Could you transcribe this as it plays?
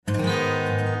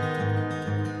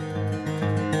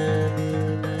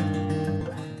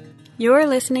You're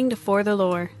listening to For the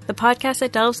Lore, the podcast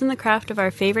that delves in the craft of our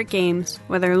favorite games,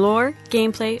 whether lore,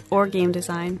 gameplay, or game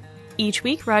design. Each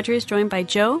week, Roger is joined by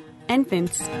Joe and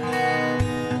Vince.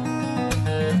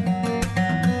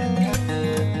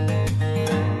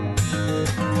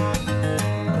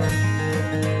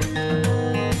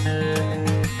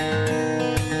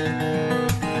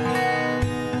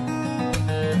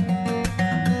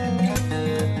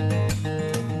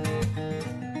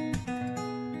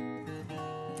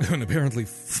 And apparently,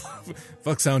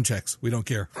 fuck sound checks. We don't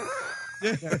care.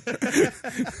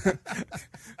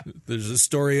 There's a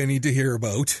story I need to hear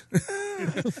about.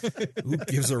 Who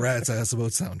gives a rat's ass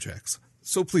about sound checks?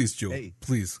 So please, Joe,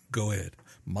 please go ahead.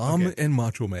 Mom and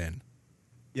Macho Man.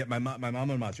 Yeah, my mom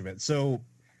and Macho Man. So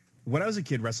when I was a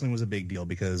kid, wrestling was a big deal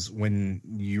because when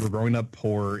you were growing up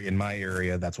poor in my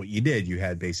area, that's what you did. You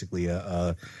had basically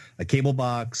a cable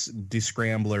box,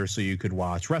 descrambler, so you could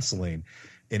watch wrestling.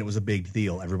 And it was a big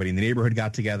deal. Everybody in the neighborhood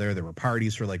got together. There were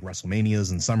parties for like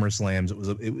WrestleManias and SummerSlams. It was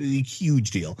a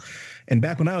huge deal. And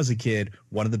back when I was a kid,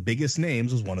 one of the biggest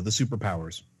names was one of the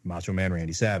superpowers, Macho Man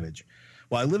Randy Savage.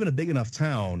 Well, I live in a big enough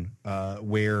town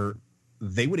where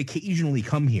they would occasionally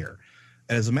come here.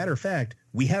 And as a matter of fact,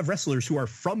 we have wrestlers who are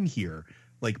from here.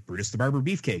 Like Brutus the Barber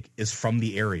Beefcake is from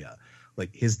the area.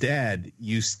 Like his dad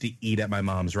used to eat at my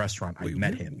mom's restaurant. I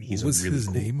met him. He's what was his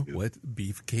cool name? Dude. What?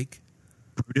 Beefcake?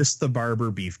 Brutus the Barber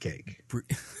Beefcake.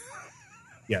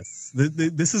 Yes.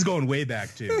 This is going way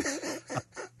back, too.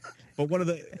 But one of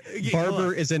the...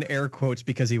 Barber is in air quotes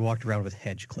because he walked around with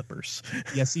hedge clippers.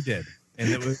 Yes, he did.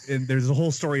 And there's a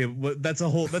whole story of... That's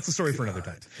a story for another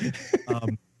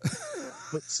time.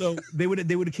 But so they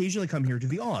would occasionally come here to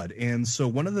the Odd. And so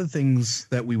one of the things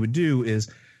that we would do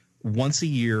is once a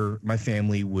year, my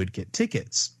family would get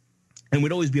tickets. And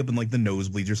we'd always be up in like the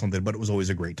nosebleeds or something, but it was always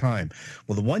a great time.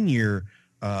 Well, the one year...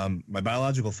 my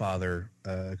biological father,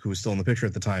 who was still in the picture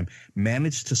at the time,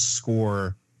 managed to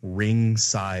score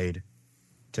ringside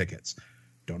tickets.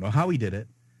 Don't know how he did it,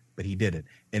 but he did it.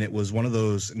 And it was one of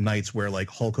those nights where like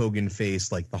Hulk Hogan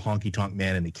faced like the Honky Tonk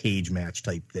Man in a cage match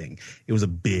type thing. It was a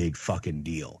big fucking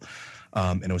deal.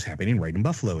 And it was happening right in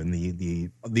Buffalo in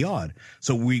the Odd.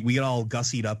 So we get all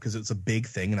gussied up because it's a big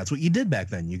thing. And that's what you did back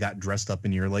then. You got dressed up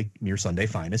in your Sunday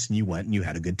finest and you went and you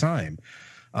had a good time.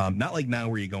 Not like now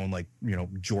where you go in like,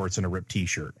 jorts and a ripped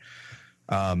T-shirt.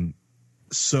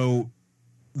 So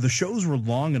the shows were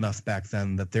long enough back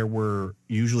then that there were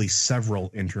usually several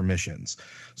intermissions.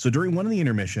 So during one of the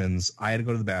intermissions, I had to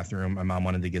go to the bathroom. My mom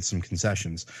wanted to get some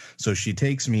concessions. So she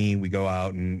takes me, we go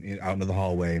out into the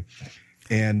hallway.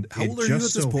 And how old are you at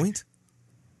this point?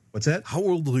 What's that? How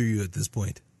old are you at this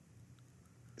point?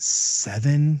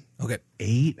 7. Okay.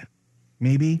 8.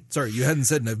 Maybe. Sorry, you hadn't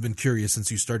said, and I've been curious since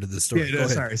you started this story. Yeah,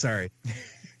 no, sorry.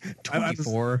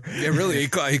 24. Yeah, really,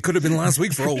 it could have been last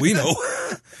week for all we know.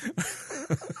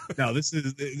 No, this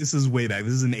is way back.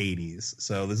 This is in the 80s.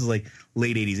 So this is like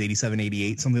late 80s, 87,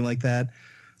 88, something like that.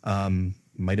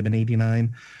 Might have been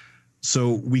 89.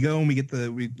 So we go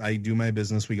and I do my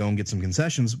business. We go and get some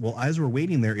concessions. Well, as we're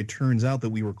waiting there, it turns out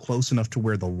that we were close enough to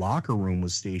where the locker room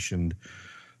was stationed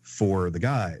for the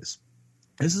guys.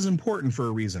 This is important for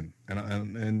a reason,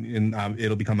 and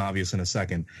it'll become obvious in a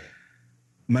second.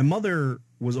 My mother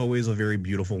was always a very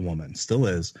beautiful woman, still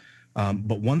is.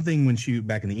 But one thing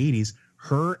back in the 80s,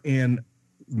 her and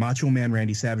Macho Man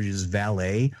Randy Savage's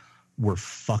valet were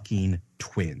fucking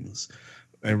twins.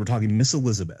 And we're talking Miss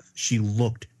Elizabeth. She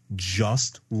looked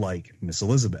just like Miss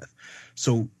Elizabeth.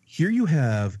 So here you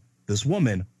have this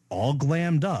woman all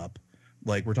glammed up.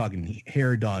 Like we're talking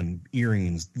hair done,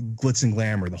 earrings, glitz and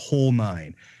glamour, the whole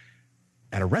nine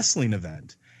at a wrestling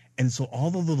event. And so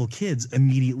all the little kids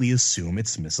immediately assume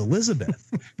it's Miss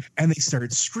Elizabeth and they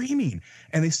start screaming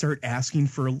and they start asking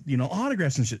for,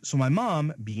 autographs and shit. So my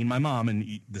mom, being my mom,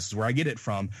 and this is where I get it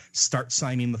from, starts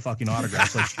signing the fucking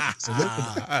autographs. Like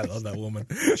I love that woman.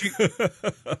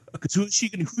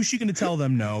 Who's she going to tell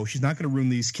them no? She's not going to ruin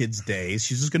these kids' days.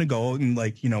 She's just going to go and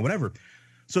whatever.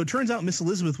 So it turns out Miss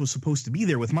Elizabeth was supposed to be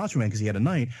there with Macho Man because he had a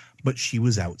night, but she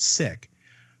was out sick.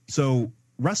 So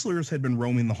wrestlers had been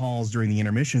roaming the halls during the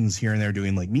intermissions here and there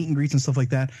doing like meet and greets and stuff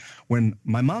like that. When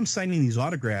my mom's signing these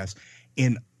autographs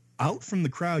and out from the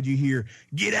crowd, you hear,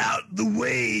 "Get out the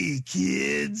way,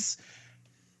 kids."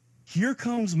 Here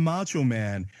comes Macho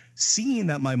Man, seeing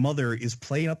that my mother is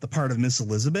playing up the part of Miss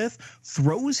Elizabeth,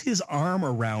 throws his arm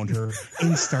around her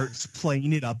and starts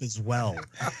playing it up as well.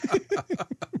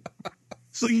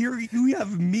 So here you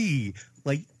have me,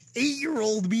 like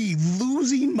 8-year-old me,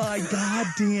 losing my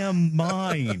goddamn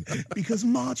mind because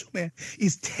Macho Man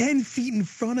is 10 feet in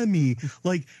front of me,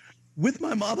 like with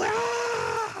my mom,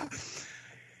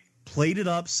 played it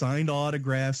up, signed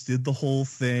autographs, did the whole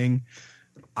thing.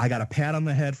 I got a pat on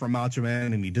the head from Macho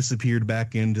Man, and he disappeared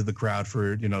back into the crowd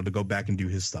for, to go back and do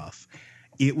his stuff.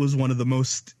 It was one of the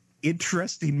most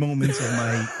interesting moments of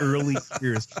my early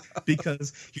years,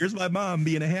 because here's my mom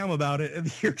being a ham about it, and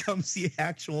here comes the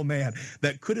actual man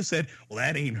that could have said, well,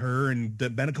 that ain't her, and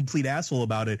been a complete asshole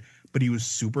about it. But he was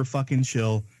super fucking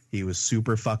chill. He was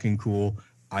super fucking cool.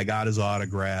 I got his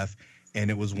autograph, and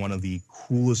it was one of the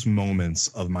coolest moments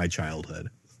of my childhood.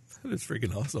 That is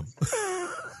freaking awesome.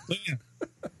 Yeah.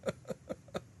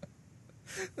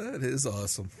 That is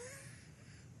awesome.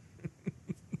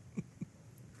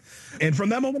 And from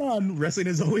that moment on, wrestling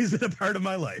has always been a part of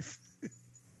my life.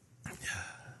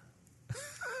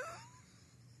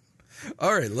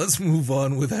 All right, let's move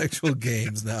on with actual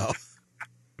games now.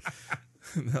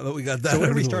 Now that we got that. So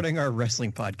when are we starting our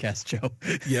wrestling podcast, Joe?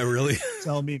 Yeah, really?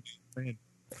 Tell me, man.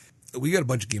 We got a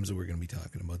bunch of games that we're going to be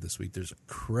talking about this week. There's a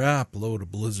crap load of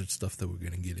Blizzard stuff that we're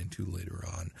going to get into later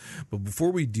on. But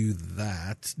before we do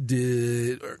that,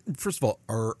 first of all,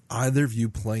 are either of you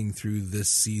playing through this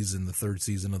season, the third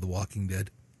season of The Walking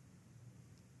Dead?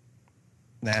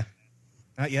 Nah,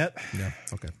 not yet. Yeah,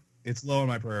 okay. It's low on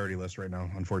my priority list right now,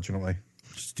 unfortunately.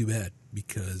 It's too bad,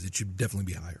 because it should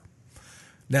definitely be higher.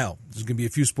 Now, there's going to be a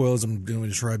few spoilers. I'm going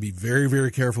to try to be very,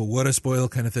 very careful what I spoil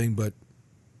kind of thing, but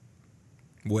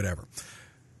whatever.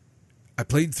 I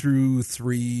played through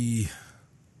 3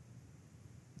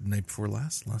 the night before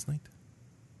last night.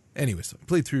 Anyways, I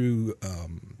played through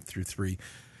 3,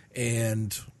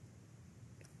 and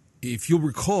if you'll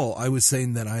recall, I was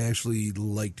saying that I actually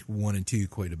liked 1 and 2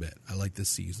 quite a bit. I like this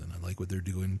season. I like what they're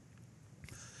doing.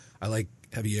 I like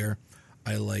Javier.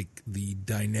 I like the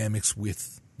dynamics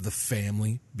with the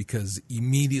family, because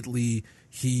immediately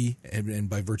he, and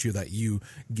by virtue of that you,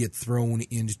 get thrown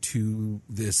into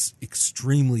this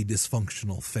extremely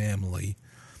dysfunctional family,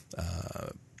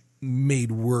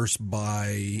 made worse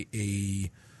by a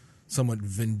somewhat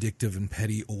vindictive and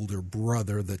petty older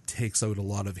brother that takes out a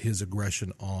lot of his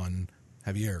aggression on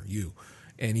Javier, you.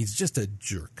 And he's just a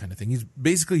jerk kind of thing. He's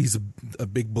a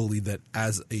big bully that,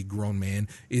 as a grown man,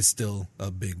 is still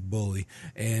a big bully.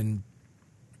 And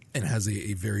has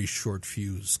a very short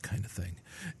fuse kind of thing.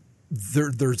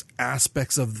 There's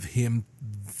aspects of him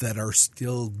that are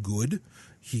still good.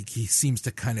 He seems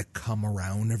to kind of come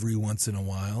around every once in a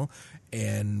while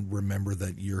and remember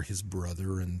that you're his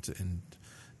brother, and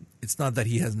it's not that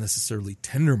he has necessarily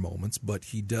tender moments, but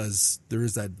he does. There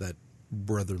is that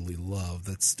brotherly love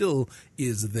that still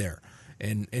is there.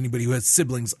 And anybody who has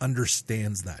siblings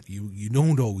understands that. You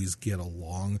don't always get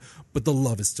along, but the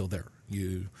love is still there.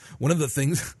 One of the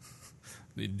things,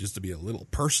 just to be a little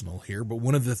personal here, but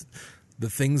one of the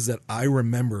things that I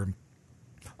remember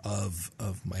of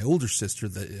my older sister,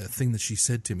 the thing that she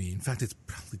said to me, in fact, it's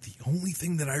probably the only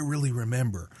thing that I really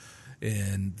remember,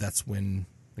 and that's when,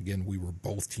 again, we were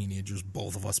both teenagers,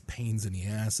 both of us pains in the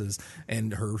asses,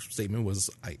 and her statement was,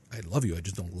 I love you, I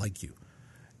just don't like you.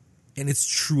 And it's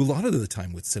true a lot of the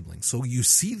time with siblings. So you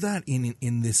see that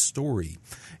in this story,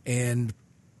 and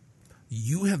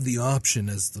you have the option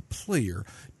as the player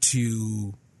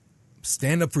to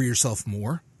stand up for yourself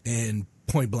more and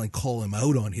point blank call him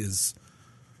out on his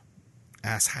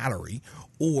asshattery,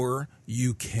 or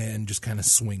you can just kind of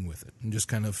swing with it and just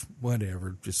kind of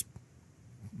whatever, just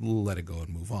let it go and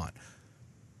move on.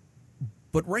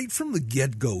 But right from the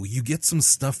get-go, you get some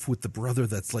stuff with the brother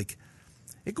that's like,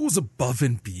 it goes above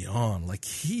and beyond. Like,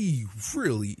 he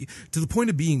really, to the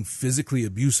point of being physically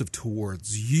abusive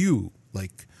towards you.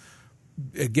 Like,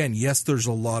 again, yes, there's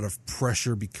a lot of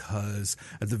pressure because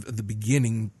at the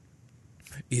beginning,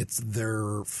 it's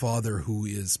their father who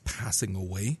is passing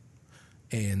away.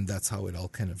 And that's how it all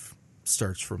kind of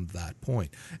starts from that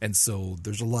point. And so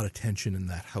there's a lot of tension in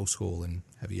that household, and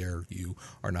Javier, you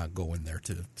are not going there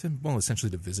to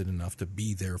essentially to visit enough, to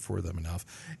be there for them enough.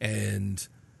 And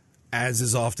as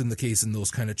is often the case in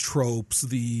those kind of tropes,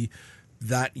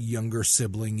 that younger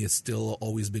sibling is still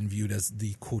always been viewed as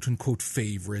the quote-unquote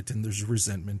favorite, and there's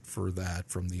resentment for that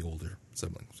from the older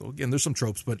sibling. So again, there's some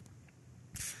tropes, but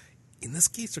in this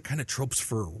case, they're kind of tropes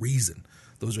for a reason.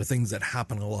 Those are things that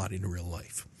happen a lot in real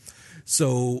life.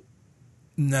 So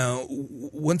now,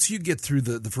 once you get through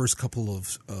the first couple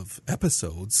of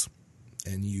episodes,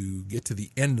 and you get to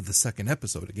the end of the second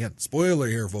episode, again, spoiler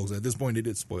here, folks, at this point it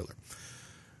is spoiler.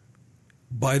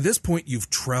 By this point, you've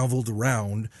traveled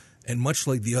around, and much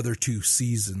like the other 2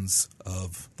 seasons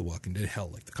of The Walking Dead, hell,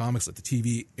 like the comics, like the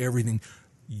TV, everything,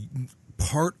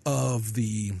 part of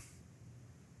the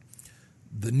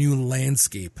new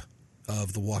landscape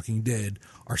of The Walking Dead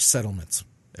are settlements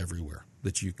everywhere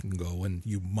that you can go, and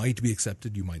you might be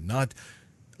accepted, you might not.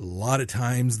 A lot of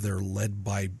times they're led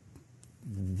by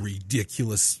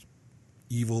ridiculous,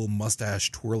 evil,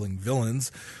 mustache-twirling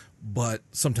villains, but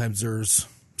sometimes there's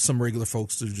some regular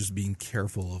folks that are just being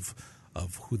careful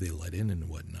of who they let in and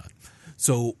whatnot.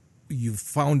 So you've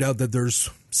found out that there's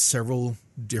several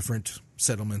different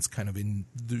settlements kind of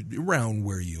around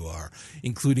where you are,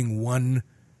 including one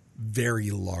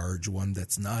very large one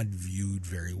that's not viewed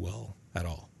very well at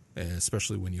all,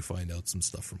 especially when you find out some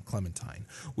stuff from Clementine,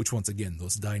 which once again,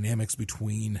 those dynamics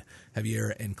between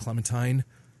Javier and Clementine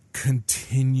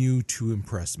continue to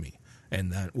impress me.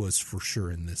 And that was for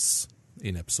sure in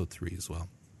episode 3 as well.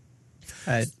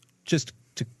 Just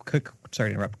to sorry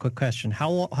to interrupt, quick question. How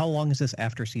long is this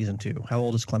after season 2? How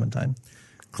old is Clementine?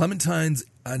 Clementine's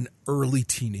an early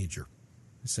teenager,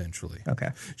 essentially.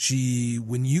 Okay.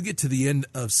 When you get to the end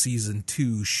of season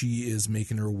 2, she is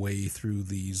making her way through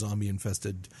the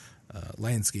zombie-infested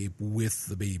landscape with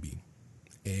the baby.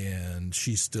 And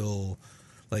she's still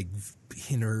like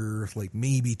in her like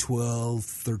maybe 12,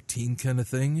 13 kind of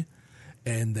thing.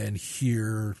 And then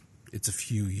here it's a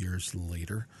few years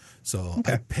later. So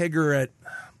okay. I peg her at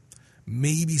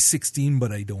maybe 16,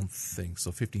 but I don't think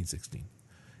so. 15, 16.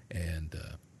 And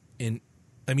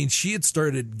I mean, she had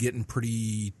started getting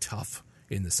pretty tough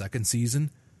in the second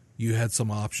season. You had some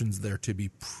options there to be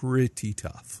pretty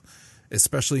tough,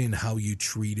 especially in how you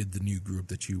treated the new group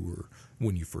that you were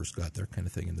when you first got there kind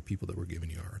of thing, and the people that were giving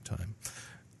you a hard time.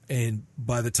 And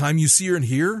by the time you see her in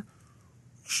here,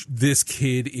 this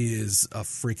kid is a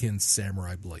freaking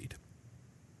samurai blade.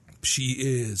 She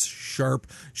is sharp.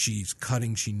 She's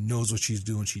cutting. She knows what she's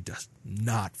doing. She does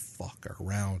not fuck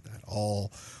around at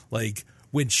all. Like,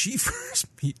 when she first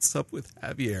meets up with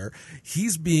Javier,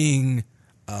 he's being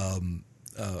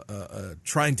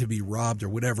trying to be robbed or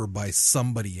whatever by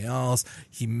somebody else.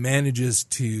 He manages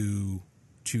to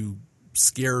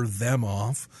scare them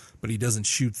off, but he doesn't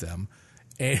shoot them.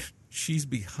 And she's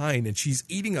behind, and she's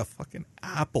eating a fucking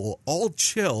apple, all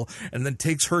chill, and then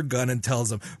takes her gun and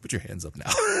tells him, "Put your hands up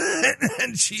now."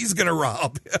 And she's going to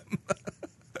rob him.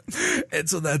 And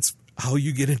so that's how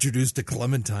you get introduced to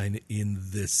Clementine in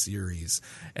this series.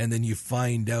 And then you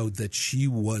find out that she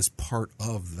was part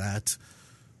of that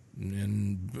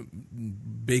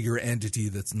bigger entity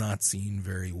that's not seen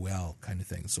very well kind of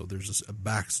thing. So there's a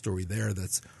backstory there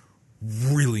that's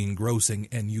really engrossing,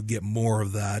 and you get more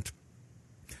of that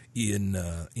in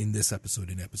this episode,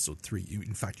 in episode 3.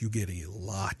 In fact, you get a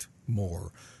lot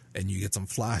more, and you get some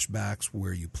flashbacks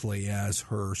where you play as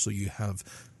her, so you have,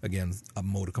 again, a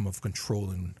modicum of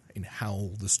control in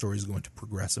how the story is going to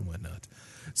progress and whatnot.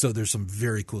 So there's some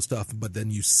very cool stuff, but then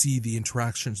you see the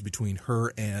interactions between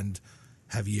her and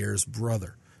Javier's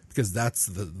brother, because that's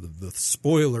the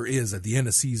spoiler is at the end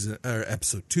of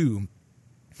episode 2,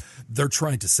 they're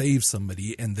trying to save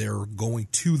somebody, and they're going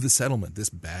to the settlement, this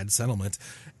bad settlement,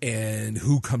 and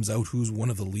who comes out, who's one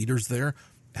of the leaders there?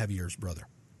 Javier's brother.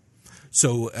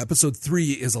 So episode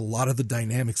 3 is a lot of the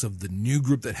dynamics of the new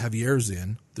group that Javier's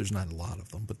in. There's not a lot of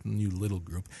them, but the new little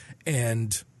group,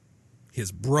 and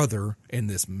his brother in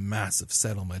this massive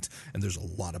settlement, and there's a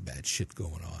lot of bad shit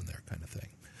going on there kind of thing.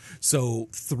 So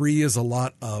 3 is a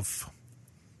lot of,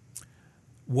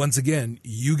 once again,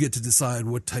 you get to decide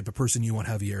what type of person you want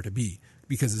Javier to be,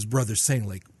 because his brother's saying,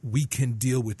 like, we can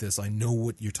deal with this. I know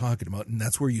what you're talking about. And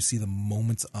that's where you see the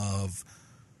moments of,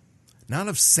 not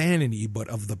of sanity, but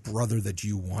of the brother that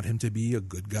you want him to be, a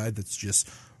good guy that's just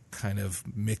kind of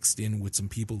mixed in with some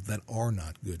people that are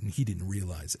not good, and he didn't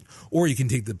realize it. Or you can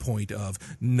take the point of,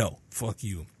 no, fuck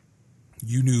you.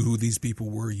 You knew who these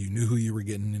people were. You knew who you were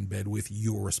getting in bed with.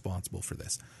 You're responsible for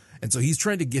this. And so he's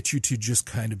trying to get you to just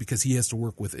kind of, because he has to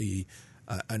work with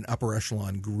an upper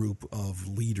echelon group of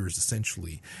leaders,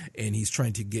 essentially. And he's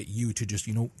trying to get you to just,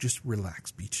 just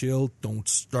relax, be chill. Don't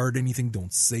start anything.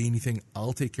 Don't say anything.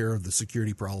 I'll take care of the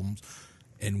security problems.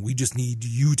 And we just need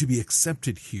you to be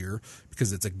accepted here,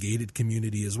 because it's a gated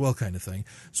community as well, kind of thing.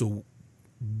 So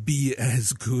be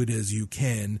as good as you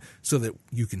can so that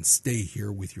you can stay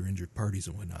here with your injured parties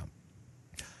and whatnot.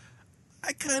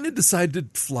 I kind of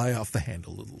decided to fly off the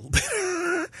handle a little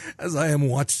bit, as I am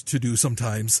wont to do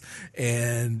sometimes.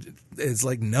 And it's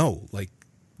like, no, like,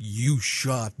 you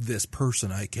shot this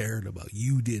person I cared about.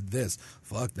 You did this.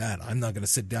 Fuck that. I'm not going to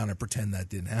sit down and pretend that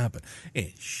didn't happen.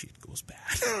 And shit goes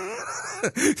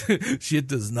bad. Shit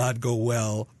does not go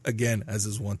well, again, as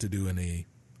is wont to do in a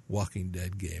Walking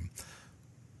Dead game.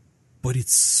 But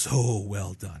it's so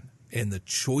well done. And the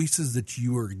choices that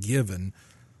you are given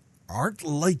aren't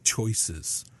light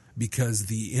choices, because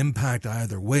the impact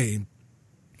either way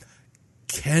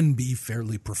can be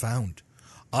fairly profound.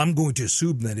 I'm going to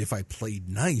assume that if I played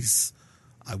nice,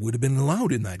 I would have been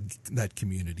allowed in that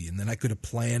community, and then I could have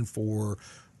planned for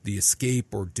the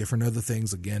escape or different other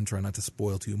things. Again, try not to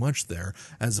spoil too much there,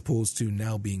 as opposed to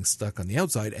now being stuck on the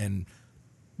outside.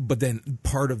 But then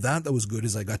part of that was good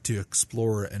is I got to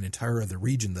explore an entire other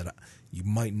region that you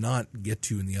might not get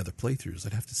to in the other playthroughs.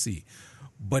 I'd have to see.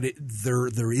 But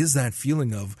there is that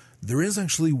feeling of there is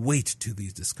actually weight to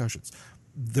these discussions.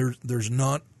 There's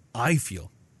not, I feel,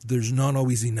 there's not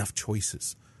always enough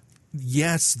choices.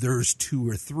 Yes, there's 2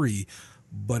 or 3,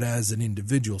 but as an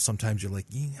individual, sometimes you're like,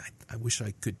 yeah, I wish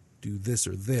I could do this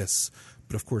or this.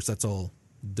 But of course, that's all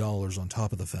dollars on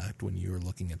top of the fact when you're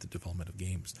looking at the development of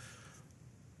games.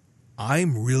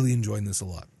 I'm really enjoying this a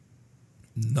lot.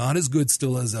 Not as good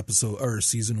still as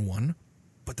season 1,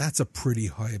 but that's a pretty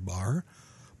high bar.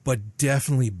 But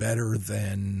definitely better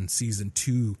than season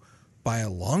 2 by a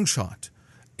long shot.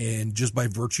 And just by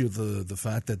virtue of the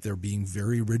fact that they're being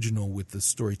very original with the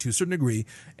story to a certain degree,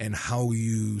 and how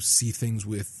you see things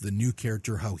with the new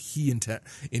character, how he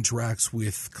interacts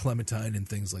with Clementine and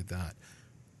things like that.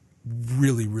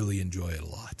 Really, really enjoy it a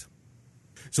lot.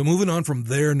 So moving on from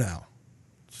there now.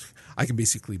 I can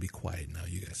basically be quiet now.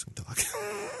 You guys can talk.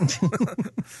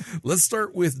 Let's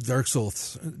start with Dark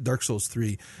Souls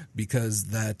 3, because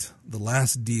the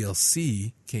last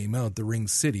DLC came out, The Ring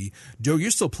City. Joe,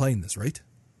 you're still playing this, right?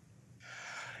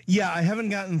 Yeah, I haven't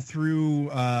gotten through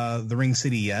The Ring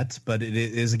City yet, but it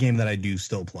is a game that I do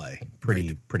still play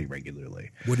pretty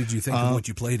regularly. What did you think of what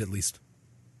you played, at least?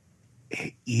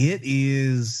 It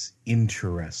is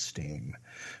interesting.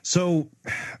 So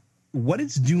what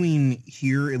it's doing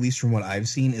here, at least from what I've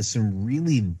seen, is some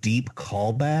really deep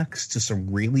callbacks to some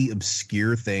really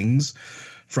obscure things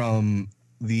from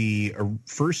the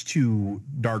first 2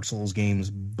 Dark Souls games,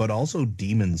 but also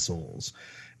Demon Souls.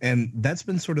 And that's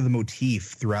been sort of the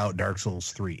motif throughout Dark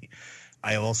Souls 3.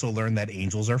 I also learned that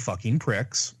angels are fucking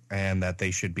pricks and that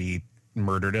they should be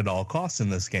murdered at all costs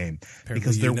in this game. Apparently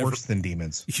because they're worse than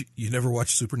demons. You never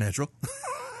watched Supernatural?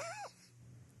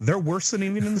 They're worse than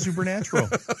even in the Supernatural.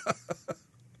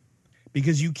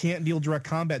 Because you can't deal direct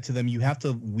combat to them. You have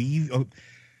to weave.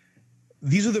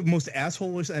 These are the most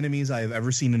asshole-ish enemies I have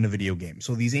ever seen in a video game.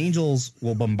 So these angels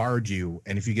will bombard you,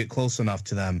 and if you get close enough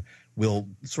to them, will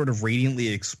sort of radiantly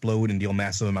explode and deal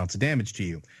massive amounts of damage to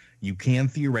you. You can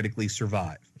theoretically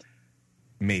survive.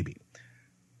 Maybe.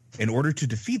 In order to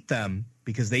defeat them,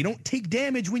 because they don't take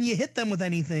damage when you hit them with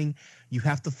anything, you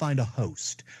have to find a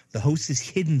host. The host is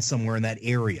hidden somewhere in that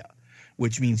area,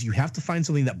 which means you have to find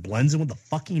something that blends in with the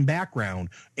fucking background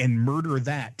and murder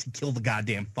that to kill the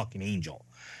goddamn fucking angel.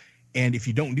 And if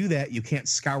you don't do that, you can't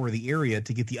scour the area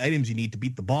to get the items you need to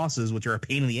beat the bosses, which are a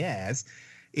pain in the ass.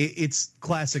 It's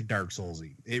classic Dark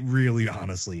Souls-y. It really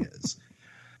honestly is.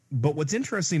 But what's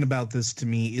interesting about this to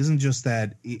me isn't just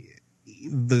that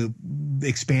the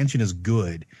expansion is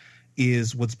good,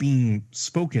 is what's being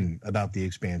spoken about the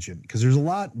expansion. Because there's a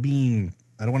lot being,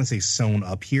 I don't want to say sewn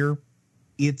up here.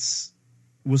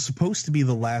 Was supposed to be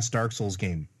the last Dark Souls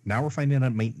game. Now we're finding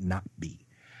out it might not be.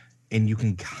 And you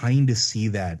can kind of see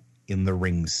that in the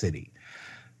Ring City.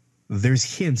 There's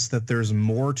hints that there's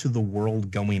more to the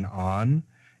world going on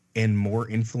and more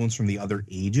influence from the other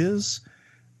ages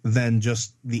than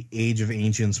just the Age of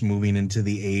Ancients moving into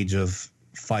the Age of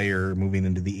Fire, moving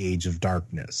into the Age of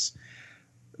Darkness.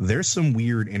 There's some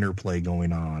weird interplay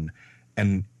going on,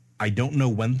 and I don't know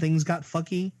when things got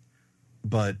fucky,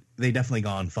 but they definitely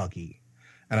gone fucky.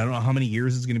 And I don't know how many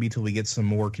years it's going to be till we get some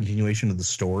more continuation of the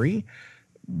story,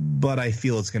 but I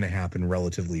feel it's going to happen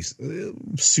relatively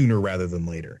sooner rather than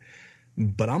later.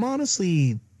 But I'm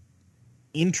honestly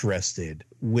interested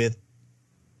with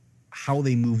how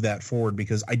they move that forward,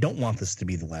 because I don't want this to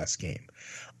be the last game.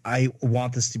 I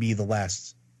want this to be the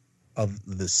last of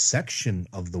the section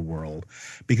of the world,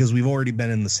 because we've already been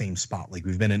in the same spot. Like,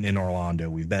 we've been in Orlando,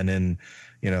 we've been in,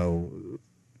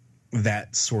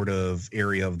 that sort of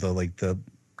area of the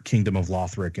Kingdom of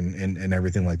Lothric and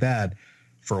everything like that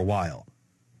for a while.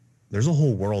 There's a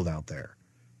whole world out there.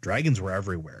 Dragons were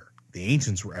everywhere. The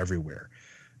ancients were everywhere.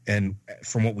 And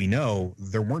from what we know,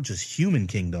 there weren't just human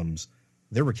kingdoms.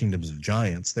 There were kingdoms of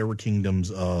giants. There were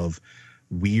kingdoms of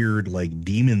weird,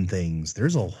 demon things.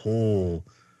 There's a whole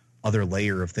other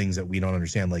layer of things that we don't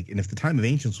understand. And if the time of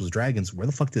ancients was dragons, where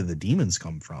the fuck did the demons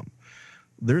come from?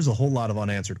 There's a whole lot of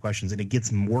unanswered questions, and it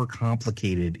gets more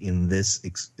complicated in this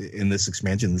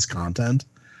expansion, this content,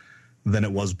 than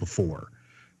it was before,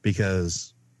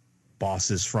 because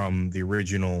bosses from the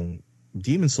original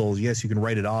Demon Souls, yes, you can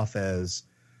write it off as,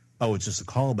 oh, it's just a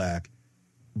callback,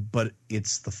 but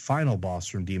it's the final boss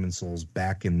from Demon Souls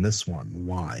back in this one.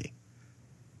 Why?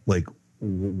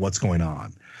 What's going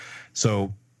on?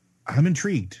 So I'm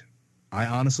intrigued. I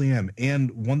honestly am.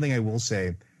 And one thing I will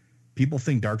say, people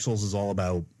think Dark Souls is all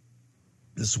about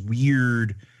this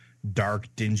weird, dark,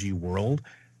 dingy world.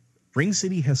 Ring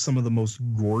City has some of the most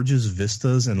gorgeous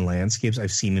vistas and landscapes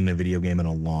I've seen in a video game in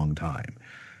a long time.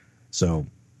 So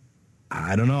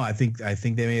I don't know. I think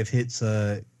they may have hit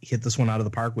this one out of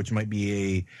the park, which might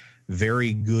be a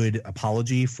very good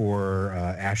apology for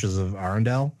Ashes of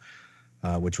Arendelle,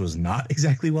 which was not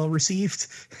exactly well received.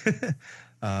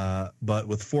 But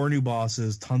with 4 new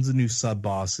bosses, tons of new sub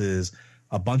bosses,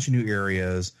 a bunch of new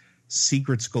areas,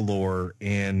 secrets galore,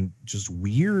 and just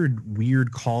weird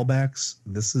callbacks.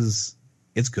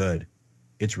 It's good.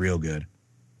 It's real good.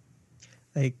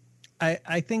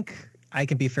 I think I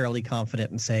can be fairly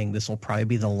confident in saying this will probably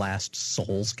be the last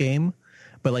Souls game.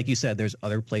 But like you said, there's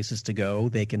other places to go.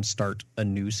 They can start a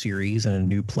new series in a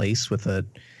new place with a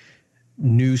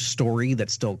new story that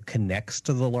still connects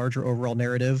to the larger overall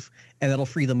narrative, and that'll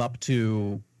free them up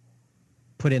to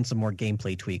put in some more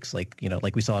gameplay tweaks, like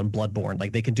we saw in Bloodborne.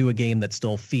 Like they can do a game that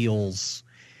still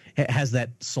has that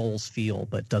Souls feel,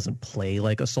 but doesn't play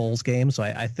like a Souls game. So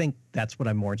I think that's what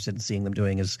I'm more interested in seeing them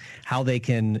doing, is how they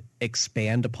can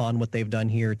expand upon what they've done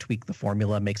here, tweak the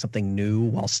formula, make something new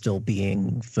while still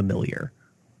being familiar.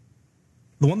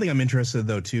 The one thing I'm interested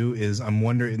though too is I'm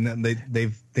wondering that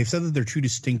they've said that they're 2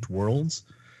 distinct worlds,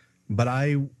 but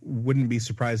I wouldn't be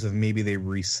surprised if maybe they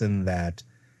rescind that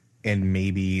and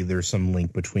maybe there's some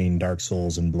link between Dark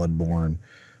Souls and Bloodborne,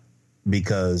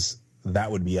 because that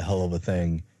would be a hell of a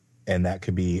thing, and that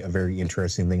could be a very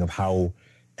interesting thing of how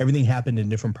everything happened in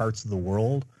different parts of the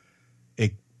world.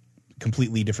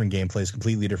 Completely different gameplays,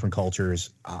 completely different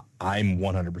cultures. I'm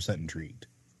 100% intrigued.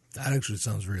 That actually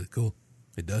sounds really cool.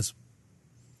 It does.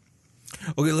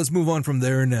 Okay, let's move on from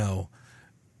there now.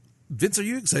 Vince, are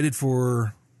you excited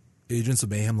for Agents of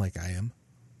Mayhem like I am?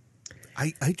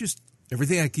 I just,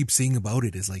 everything I keep seeing about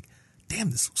it is like,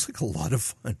 damn, this looks like a lot of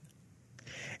fun.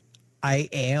 I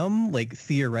am, like,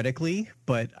 theoretically,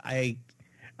 but I'm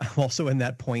also in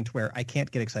that point where I can't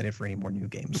get excited for any more new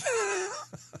games.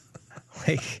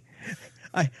 Like,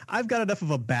 I've got enough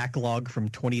of a backlog from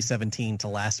 2017 to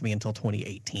last me until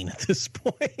 2018 at this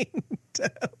point.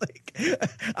 Like,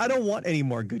 I don't want any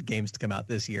more good games to come out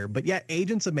this year. But yeah,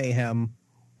 Agents of Mayhem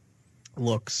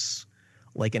looks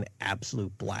like an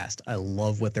absolute blast. I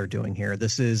love what they're doing here.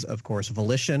 This is, of course,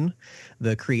 Volition,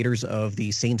 the creators of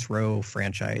the Saints Row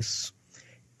franchise.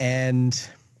 And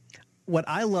what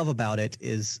I love about it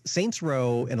is Saints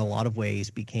Row, in a lot of ways,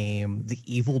 became the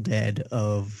Evil Dead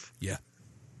of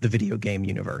the video game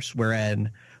universe,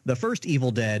 wherein the first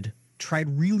Evil Dead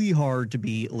tried really hard to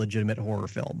be a legitimate horror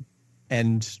film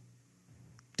and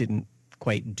didn't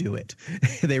quite do it.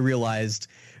 They realized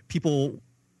people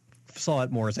saw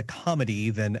it more as a comedy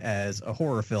than as a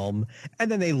horror film, and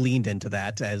then they leaned into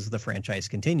that as the franchise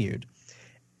continued.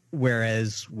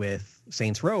 Whereas with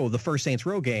Saints Row, the first Saints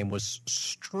Row game was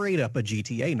straight up a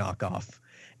GTA knockoff.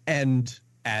 And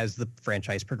as the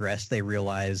franchise progressed, they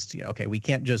realized, okay, we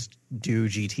can't just do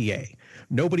GTA.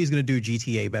 Nobody's going to do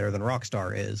GTA better than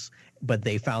Rockstar is, but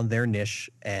they found their niche,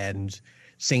 and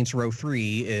Saints Row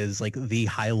 3 is like the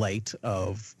highlight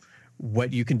of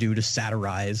what you can do to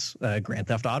satirize a Grand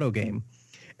Theft Auto game.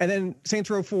 And then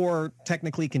Saints Row 4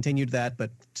 technically continued that,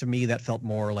 but to me that felt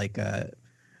more like a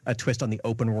twist on the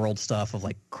open world stuff of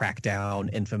like Crackdown,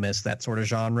 Infamous, that sort of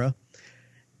genre.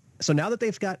 So now that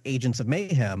they've got Agents of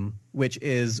Mayhem, which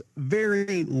is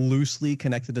very loosely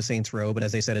connected to Saints Row, but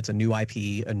as they said, it's a new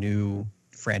IP, a new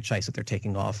franchise that they're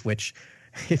taking off, which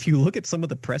if you look at some of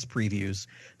the press previews,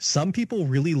 some people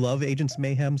really love Agents of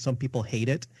Mayhem, some people hate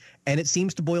it, and it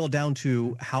seems to boil down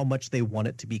to how much they want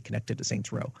it to be connected to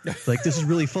Saints Row. Like, this is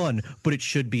really fun, but it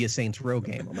should be a Saints Row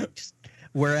game. I'm like,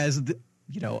 whereas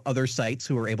other sites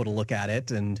who are able to look at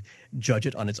it and judge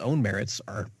it on its own merits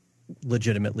are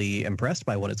legitimately impressed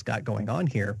by what it's got going on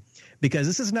here, because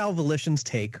this is now Volition's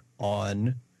take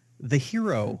on the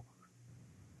Hero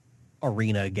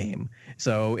arena game.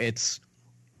 So it's,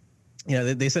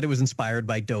 they said it was inspired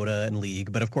by Dota and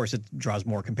League, but of course it draws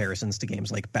more comparisons to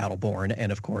games like Battleborn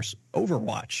and of course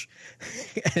Overwatch.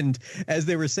 And as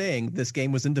they were saying, this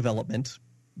game was in development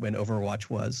when Overwatch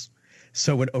was.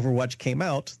 So when Overwatch came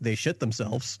out, they shit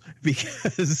themselves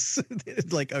because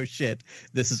it's like, oh shit,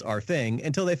 this is our thing,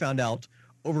 until they found out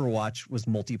Overwatch was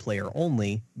multiplayer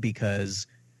only, because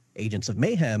Agents of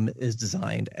Mayhem is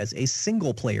designed as a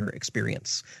single player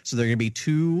experience. So they're going to be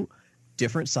 2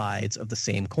 different sides of the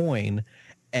same coin.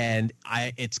 And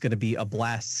it's going to be a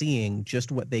blast seeing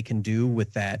just what they can do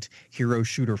with that hero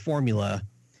shooter formula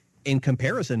in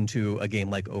comparison to a game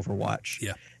like Overwatch.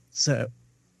 Yeah. So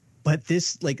But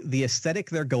this, like, the aesthetic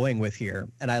they're going with here,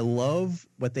 and I love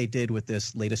what they did with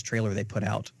this latest trailer they put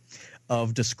out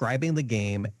of describing the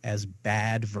game as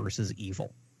bad versus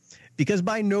evil. Because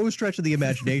by no stretch of the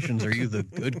imaginations are you the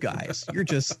good guys. You're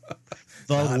just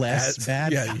the Not less as,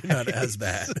 bad Yeah, guys. you're not as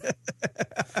bad.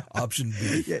 Option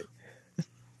B.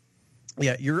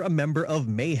 Yeah, you're a member of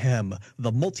Mayhem,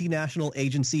 the multinational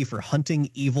agency for hunting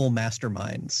evil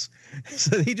masterminds.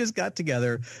 So they just got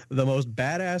together the most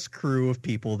badass crew of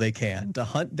people they can to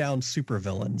hunt down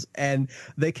supervillains. And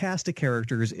the cast of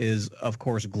characters is, of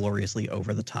course, gloriously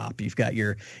over the top. You've got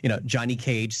your, Johnny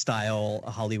Cage style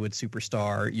Hollywood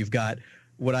superstar. You've got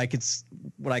what I could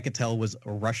tell was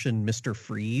a Russian Mr.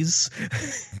 Freeze.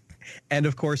 And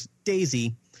of course,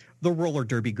 Daisy, the roller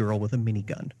derby girl with a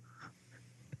minigun.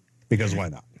 Because why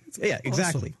not? Yeah,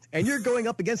 exactly. Awesome. And you're going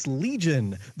up against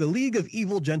Legion, the League of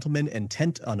Evil Gentlemen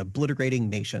intent on obliterating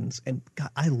nations. And God,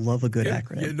 I love a good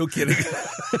acronym. Yeah, no kidding.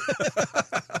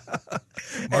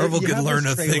 Marvel you could have learn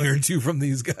this a thing trailer or two from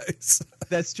these guys.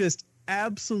 That's just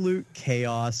absolute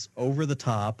chaos, over the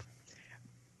top.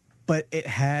 But it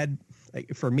had,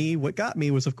 like, for me, what got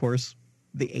me was, of course,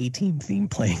 the A-Team theme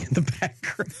playing in the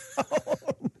background.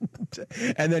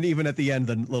 And then even at the end,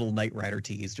 the little Knight Rider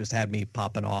tease just had me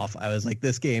popping off. I was like,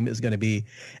 this game is going to be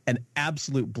an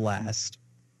absolute blast.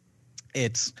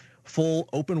 It's full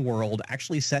open world,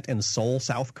 actually set in Seoul,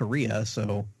 South Korea.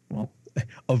 So, well,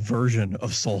 a version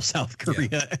of Seoul, South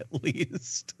Korea, at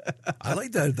least. I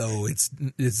like that, though. It's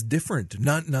different.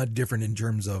 Not different in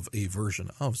terms of a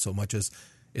version of, so much as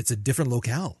it's a different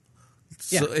locale.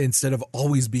 So instead of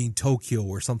always being Tokyo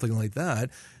or something like that,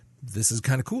 this is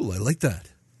kind of cool. I like that.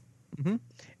 Mm-hmm.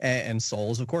 And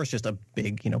Seoul is, of course, just a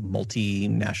big,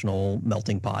 multinational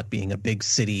melting pot, being a big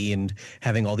city and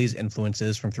having all these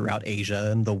influences from throughout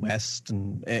Asia and the West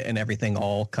and everything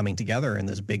all coming together in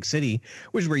this big city,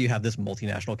 which is where you have this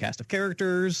multinational cast of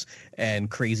characters and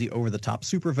crazy over-the-top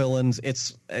supervillains.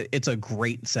 It's a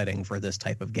great setting for this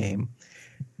type of game.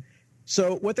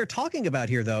 So what they're talking about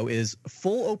here, though, is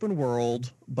full open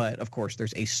world, but of course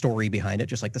there's a story behind it,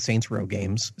 just like the Saints Row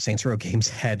games. Saints Row games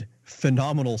had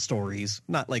phenomenal stories,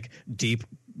 not like deep,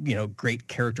 great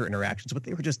character interactions, but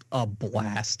they were just a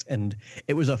blast. And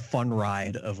it was a fun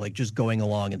ride of like just going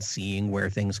along and seeing where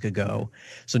things could go.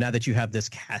 So now that you have this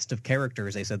cast of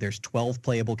characters, they said there's 12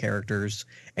 playable characters,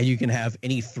 and you can have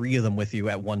any 3 of them with you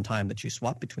at one time that you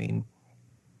swap between.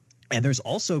 And there's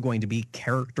also going to be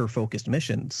character-focused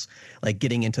missions, like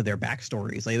getting into their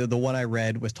backstories. Like the one I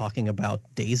read was talking about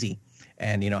Daisy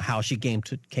and, how she came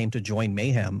to join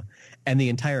Mayhem. And the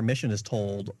entire mission is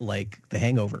told like The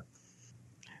Hangover,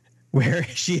 where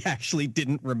she actually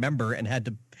didn't remember and had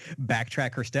to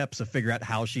backtrack her steps to figure out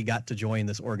how she got to join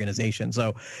this organization.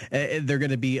 So there are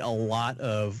going to be a lot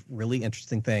of really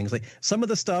interesting things. Like some of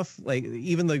the stuff, like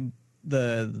even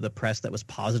the press that was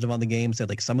positive on the game said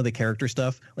like some of the character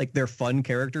stuff, like they're fun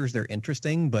characters, they're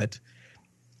interesting, but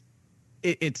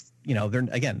it's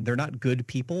they're not good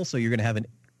people, so you're going to have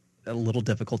a little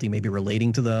difficulty maybe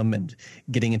relating to them and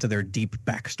getting into their deep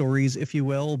backstories, if you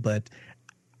will. But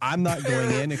I'm not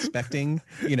going in expecting,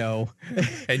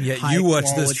 and yet you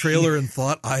watched this trailer and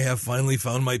thought, I have finally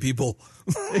found my people.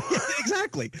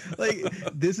 Exactly. Like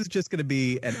this is just going to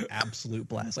be an absolute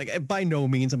blast. Like by no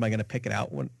means am I going to pick it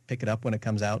up when it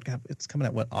comes out. God, it's coming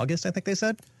out August, I think they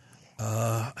said.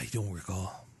 I don't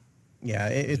recall. Yeah,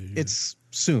 it's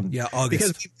soon. Yeah,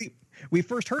 August. Because we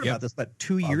first heard about this about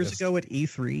 2 years ago at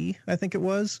E3, I think it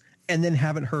was, and then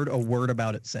haven't heard a word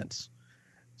about it since.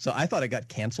 So I thought it got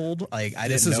canceled. I didn't know.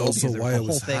 This is also because why there I was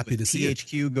a was whole thing happy with to see it.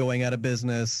 THQ going out of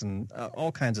business and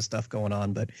all kinds of stuff going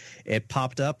on. But it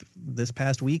popped up this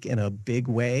past week in a big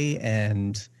way,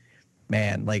 and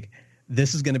man, like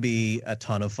this is going to be a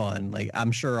ton of fun. Like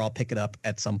I'm sure I'll pick it up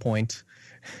at some point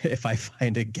if I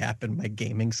find a gap in my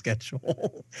gaming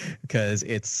schedule, because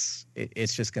it's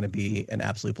just going to be an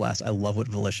absolute blast. I love what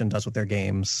Volition does with their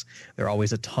games. They're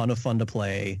always a ton of fun to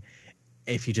play.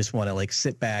 If you just want to like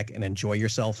sit back and enjoy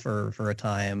yourself for a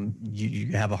time, you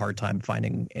have a hard time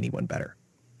finding anyone better.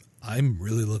 I'm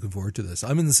really looking forward to this.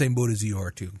 I'm in the same boat as you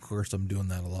are too. Of course, I'm doing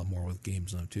that a lot more with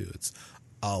games now too.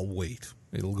 I'll wait.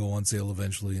 It'll go on sale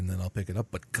eventually, and then I'll pick it up.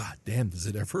 But god damn, does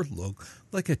it ever look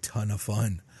like a ton of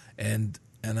fun? And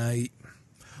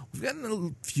we've gotten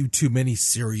a few too many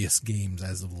serious games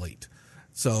as of late.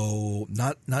 So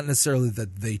not necessarily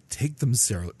that they take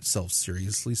themselves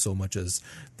seriously so much as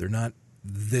they're not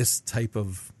this type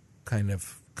of kind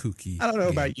of kooky. I don't know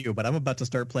game. about you, but I'm about to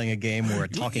start playing a game where a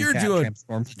talking cat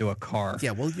transforms into a car.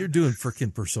 Yeah, well, you're doing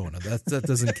frickin' Persona. That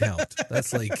doesn't count.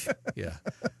 That's like, yeah,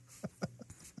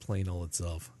 plain old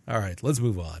itself. All right, let's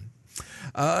move on.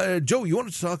 Joe, you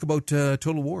wanted to talk about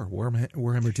Total War,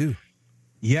 Warhammer 2.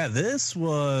 Yeah, this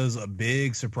was a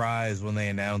big surprise when they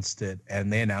announced it,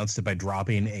 and they announced it by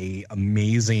dropping a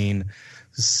amazing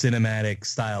cinematic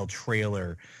style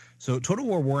trailer. So Total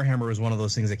War Warhammer was one of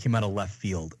those things that came out of left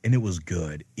field, and it was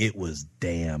good. It was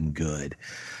damn good.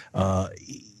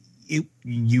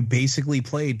 You basically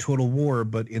played Total War,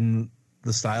 but in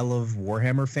the style of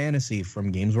Warhammer Fantasy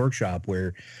from Games Workshop,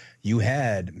 where you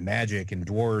had magic and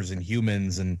dwarves and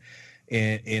humans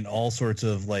and all sorts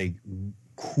of like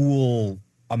cool,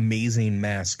 amazing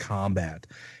mass combat.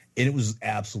 And it was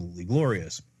absolutely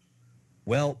glorious.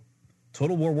 Well,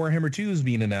 Total War Warhammer 2 is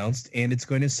being announced, and it's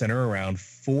going to center around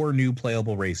 4 new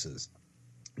playable races.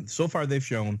 So far, they've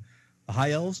shown the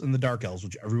High Elves and the Dark Elves,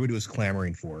 which everybody was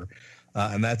clamoring for.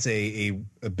 And that's a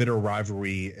bitter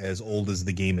rivalry as old as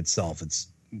the game itself. It's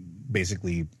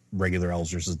basically regular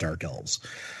elves versus dark elves.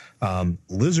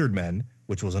 Lizardmen,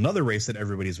 which was another race that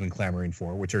everybody's been clamoring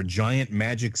for, which are giant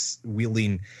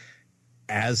magic-wielding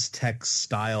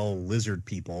Aztec-style lizard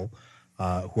people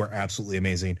who are absolutely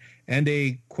amazing. And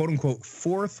a quote-unquote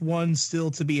 4th one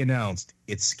still to be announced.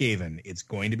 It's Skaven. It's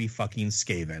going to be fucking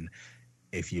Skaven.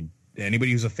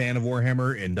 Anybody who's a fan of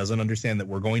Warhammer and doesn't understand that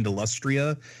we're going to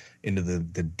Lustria, into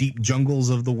the deep jungles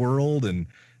of the world, and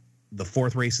the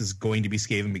 4th race is going to be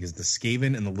Skaven, because the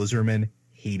Skaven and the Lizardmen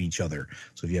hate each other.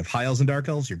 So if you have High Elves and Dark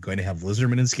Elves, you're going to have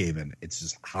Lizardmen and Skaven. It's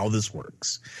just how this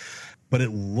works. But it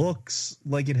looks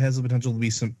like it has the potential to be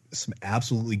some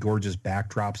absolutely gorgeous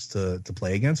backdrops to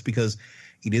play against, because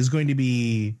it is going to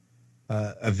be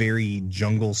a very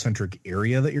jungle-centric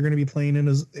area that you're going to be playing in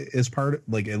as part,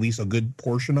 like at least a good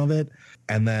portion of it.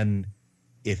 And then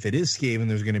if it is Skaven,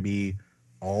 there's going to be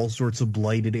all sorts of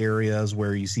blighted areas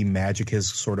where you see magic has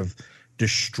sort of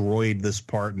destroyed this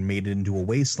part and made it into a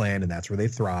wasteland, and that's where they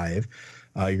thrive.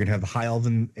 You're going to have the High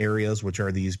Elven areas, which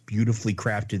are these beautifully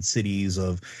crafted cities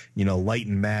of, light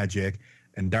and magic,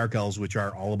 and Dark Elves, which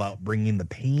are all about bringing the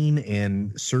pain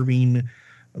and serving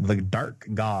the dark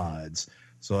gods.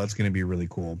 So that's going to be really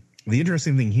cool. The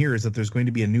interesting thing here is that there's going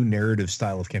to be a new narrative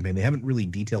style of campaign. They haven't really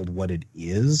detailed what it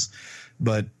is,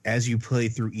 but as you play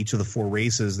through each of the 4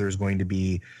 races, there's going to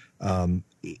be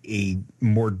a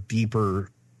more deeper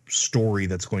story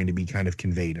that's going to be kind of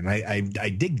conveyed. And I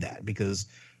dig that, because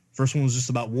first one was just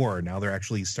about war. Now they're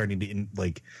actually starting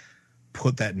to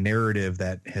put that narrative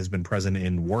that has been present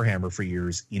in Warhammer for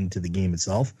years into the game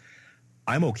itself.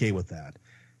 I'm okay with that.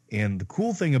 And the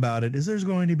cool thing about it is there's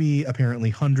going to be apparently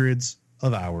hundreds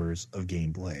of hours of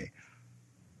gameplay.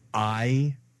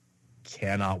 I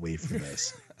cannot wait for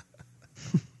this.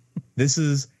 This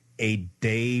is a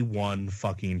day one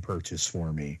fucking purchase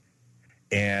for me.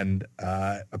 And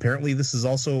apparently this is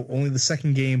also only the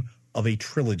second game of a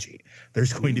trilogy.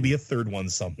 There's going to be a 3rd one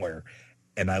somewhere,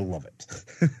 and I love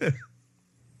it.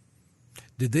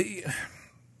 Did they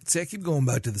see? I keep going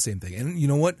back to the same thing, and you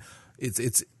know what?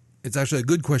 It's actually a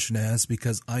good question to ask,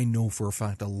 because I know for a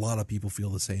fact a lot of people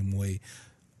feel the same way.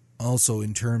 Also,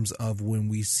 in terms of when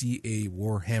we see a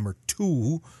Warhammer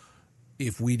 2,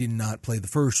 if we did not play the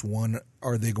first one,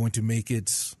 are they going to make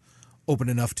it open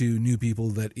enough to new people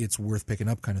that it's worth picking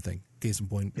up, kind of thing? Case in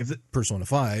point, Persona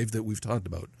 5 that we've talked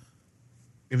about.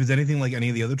 If it's anything like any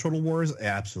of the other Total Wars,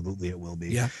 absolutely it will be.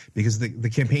 Yeah. Because the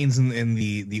campaigns and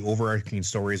the overarching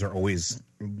stories are always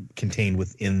contained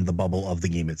within the bubble of the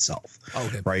game itself.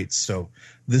 Okay. Right? So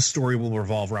this story will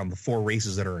revolve around the 4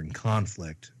 races that are in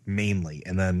conflict, mainly,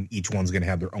 and then each one's going to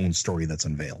have their own story that's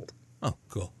unveiled. Oh,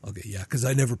 cool. Okay, yeah, because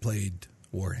I never played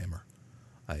Warhammer.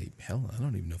 I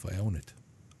don't even know if I own it.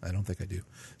 I don't think I do.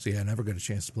 So yeah, I never got a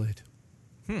chance to play it.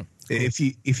 Cool.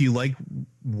 If you like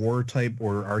war type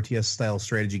or RTS style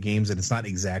strategy games, and it's not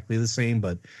exactly the same,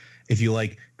 but if you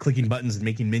like clicking buttons and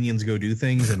making minions go do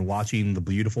things and watching the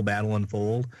beautiful battle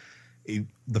unfold,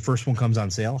 the first one comes on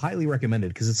sale. Highly recommended,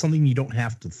 because it's something you don't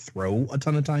have to throw a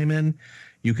ton of time in.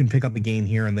 You can pick up a game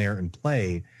here and there and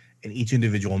play, and each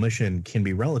individual mission can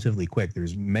be relatively quick.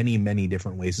 There's many, many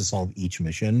different ways to solve each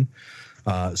mission.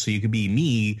 So you could be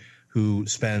me, who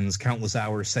spends countless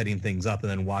hours setting things up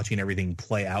and then watching everything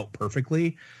play out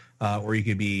perfectly. Or you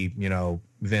could be,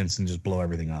 Vince and just blow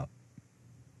everything up.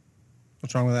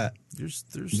 What's wrong with that?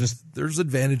 There's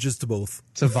advantages to both.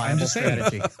 It's a viable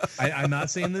strategy. I'm not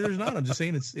saying that there's not. I'm just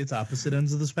saying it's opposite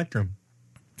ends of the spectrum.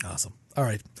 Awesome. All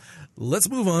right. Let's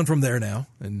move on from there now.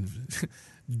 And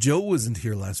Joe wasn't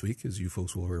here last week, as you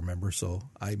folks will remember, so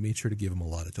I made sure to give him a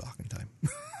lot of talking time.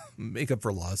 Make up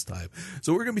for lost time.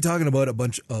 So we're going to be talking about a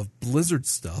bunch of Blizzard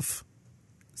stuff.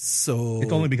 So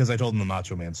it's only because I told him the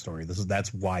Macho Man story.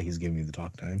 That's why he's giving me the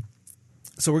talk time.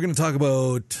 So we're going to talk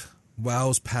about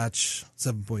WoW's patch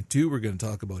 7.2. We're going to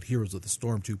talk about Heroes of the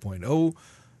Storm 2.0,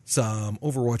 some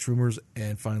Overwatch rumors,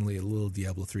 and finally a little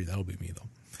Diablo 3. That'll be me, though.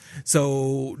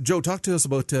 So, Joe, talk to us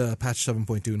about patch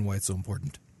 7.2 and why it's so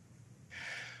important.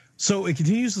 So it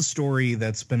continues the story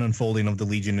that's been unfolding of the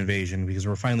Legion invasion, because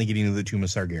we're finally getting to the Tomb of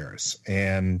Sargeras,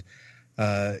 and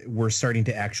we're starting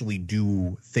to actually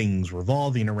do things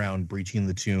revolving around breaching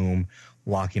the tomb,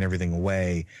 locking everything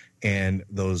away, and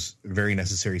those very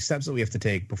necessary steps that we have to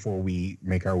take before we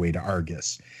make our way to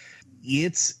Argus.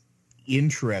 It's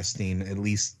interesting, at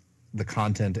least the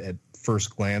content at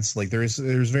first glance. Like there's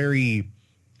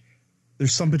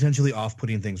some potentially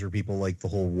off-putting things for people, like the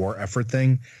whole war effort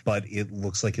thing, but it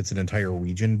looks like it's an entire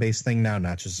region-based thing now,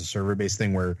 not just a server-based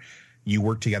thing where you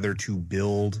work together to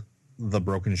build the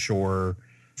Broken Shore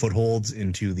footholds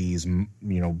into these,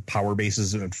 power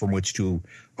bases from which to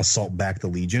assault back the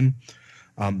Legion.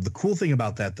 The cool thing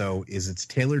about that, though, is it's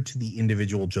tailored to the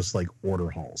individual, just like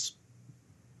order halls.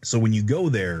 So when you go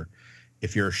there,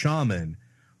 if you're a shaman,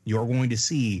 you're going to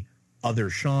see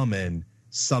other shaman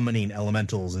summoning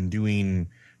elementals and doing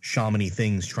shaman-y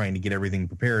things, trying to get everything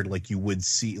prepared, like you would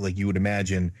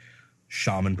imagine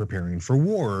shaman preparing for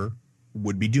war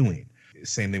would be doing.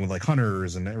 Same thing with like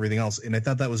hunters and everything else. And I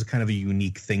thought that was kind of a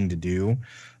unique thing to do.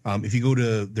 If you go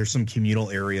to, there's some communal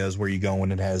areas where you go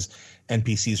and it has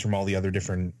NPCs from all the other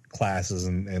different classes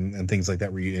and things like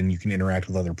that, where you can interact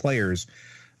with other players.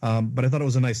 But I thought it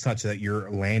was a nice touch that your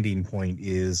landing point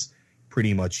is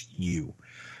pretty much you.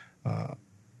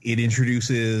 It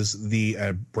introduces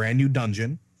the brand new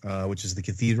dungeon, which is the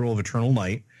Cathedral of Eternal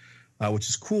Night, which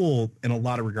is cool in a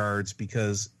lot of regards,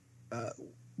 because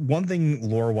one thing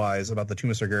lore-wise about the Tomb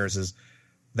of Sargeras is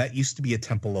that used to be a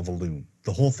Temple of Elune.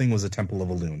 The whole thing was a Temple of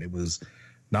Elune. It was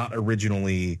not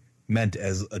originally meant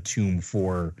as a tomb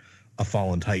for a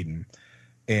fallen titan.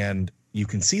 And you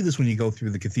can see this when you go through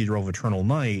the Cathedral of Eternal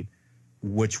Night,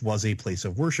 which was a place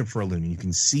of worship for Elune. You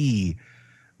can see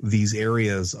these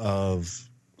areas of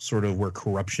sort of where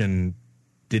corruption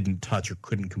didn't touch or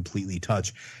couldn't completely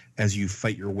touch as you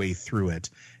fight your way through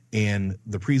it. And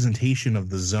the presentation of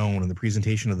the zone and the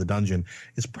presentation of the dungeon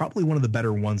is probably one of the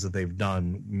better ones that they've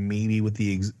done, maybe with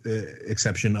the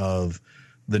exception of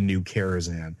the new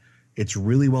Karazhan. It's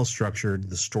really well structured.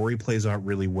 The story plays out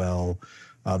really well.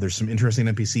 There's some interesting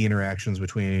NPC interactions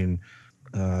between,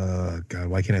 God,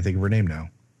 why can't I think of her name now?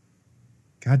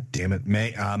 God damn it.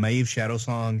 Maeve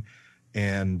Shadowsong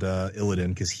and Illidan,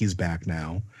 because he's back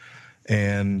now.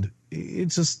 And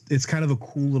it's kind of a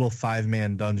cool little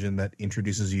 5-man dungeon that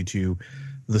introduces you to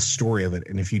the story of it.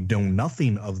 And if you know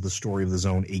nothing of the story of the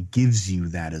zone, it gives you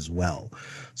that as well.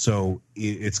 So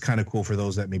it's kind of cool for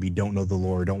those that maybe don't know the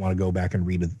lore, don't want to go back and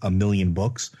read a million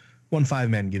books. One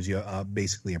 5-man gives you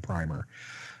basically a primer.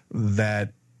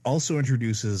 That also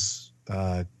introduces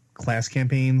class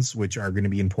campaigns, which are going to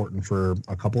be important for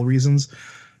a couple of reasons.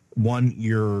 One,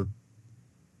 your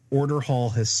Order Hall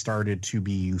has started to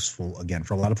be useful again.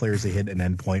 For a lot of players, they hit an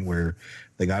endpoint where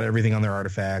they got everything on their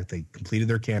artifact, they completed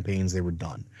their campaigns, they were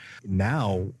done.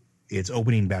 Now it's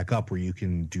opening back up where you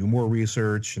can do more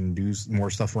research and do more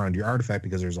stuff around your artifact,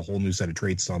 because there's a whole new set of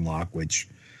traits to unlock, which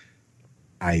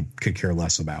I could care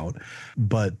less about.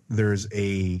 But there's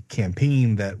a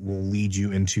campaign that will lead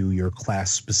you into your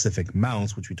class-specific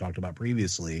mounts, which we talked about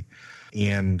previously,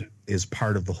 and is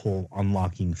part of the whole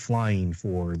unlocking flying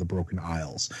for the Broken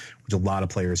Isles, which a lot of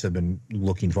players have been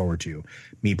looking forward to.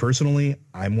 Me personally,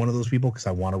 I'm one of those people because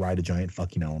I want to ride a giant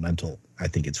fucking elemental. I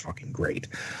think it's fucking great.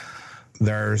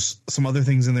 There's some other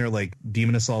things in there like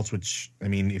Demon Assaults, which, I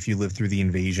mean, if you lived through the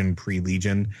invasion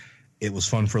pre-Legion, it was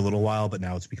fun for a little while, but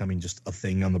now it's becoming just a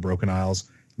thing on the Broken Isles.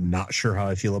 Not sure how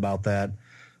I feel about that.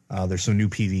 There's some new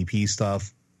PvP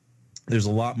stuff. There's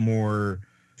a lot more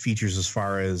features as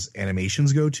far as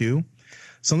animations go too.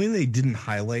 Something they didn't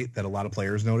highlight that a lot of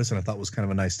players noticed, and I thought was kind of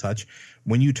a nice touch.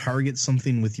 When you target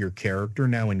something with your character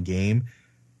now in game,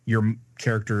 your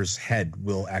character's head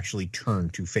will actually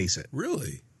turn to face it.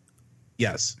 Really?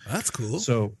 Yes. That's cool.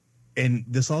 So, and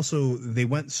this also, they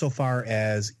went so far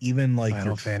as even like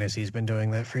Final Fantasy's been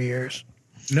doing that for years.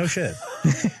 No shit.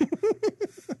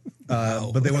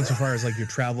 But they went so far as like your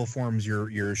travel forms,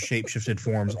 your shape-shifted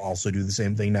forms also do the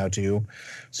same thing now too.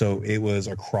 So it was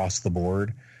across the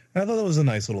board. And I thought that was a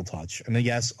nice little touch. And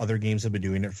yes, other games have been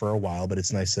doing it for a while, but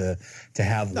it's nice to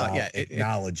have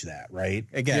acknowledge that, right?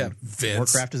 Again,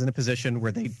 Warcraft is in a position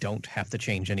where they don't have to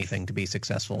change anything to be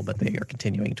successful, but they are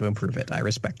continuing to improve it. I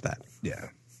respect that. Yeah.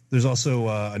 There's also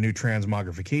a new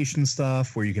transmogrification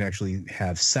stuff where you can actually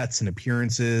have sets and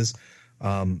appearances.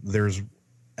 There's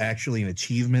actually an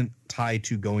achievement tied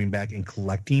to going back and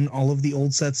collecting all of the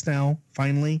old sets now,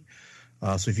 finally.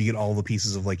 So if you get all the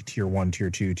pieces of like tier 1, tier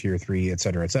 2, tier 3, et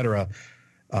cetera,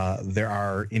 there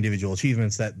are individual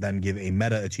achievements that then give a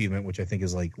meta achievement, which I think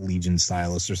is like Legion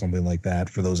Stylist or something like that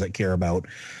for those that care about,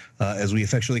 as we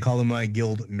affectionately call them, my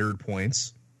guild nerd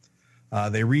points.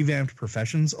 They revamped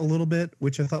professions a little bit,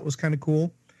 which I thought was kind of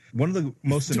cool. One of the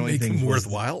most annoying things them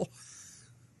worthwhile.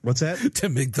 What's that? To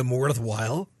make them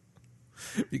worthwhile?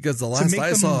 Because the last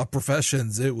I saw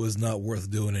professions, it was not worth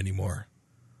doing anymore.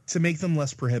 To make them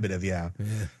less prohibitive, yeah.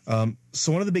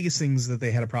 So one of the biggest things that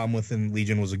they had a problem with in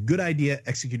Legion was a good idea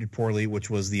executed poorly, which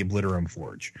was the Obliterum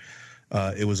Forge.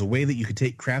 It was a way that you could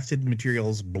take crafted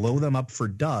materials, blow them up for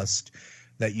dust,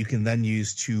 that you can then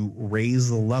use to raise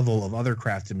the level of other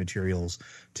crafted materials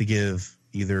to give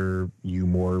either you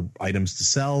more items to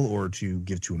sell or to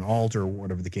give to an alt or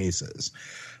whatever the case is.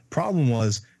 Problem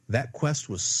was that quest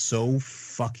was so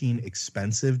fucking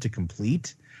expensive to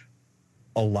complete.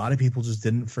 A lot of people just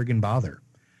didn't friggin' bother.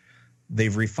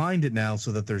 They've refined it now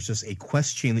so that there's just a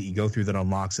quest chain that you go through that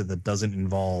unlocks it that doesn't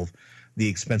involve the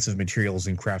expensive materials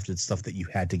and crafted stuff that you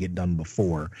had to get done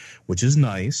before, which is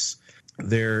nice.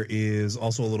 There is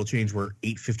also a little change where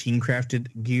 815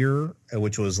 crafted gear,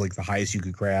 which was like the highest you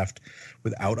could craft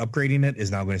without upgrading it,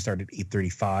 is now going to start at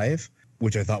 835,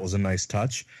 which I thought was a nice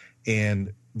touch.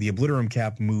 And the Obliterum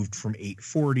cap moved from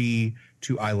 840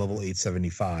 to eye level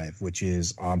 875, which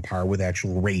is on par with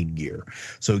actual raid gear.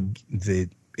 So that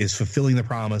is fulfilling the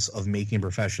promise of making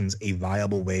professions a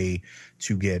viable way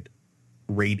to get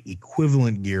raid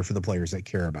equivalent gear for the players that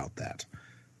care about that.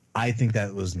 I think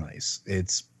that was nice.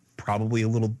 It's probably a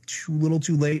little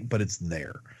too late, but it's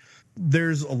there.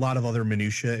 There's a lot of other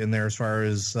minutia in there as far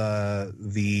as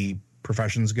the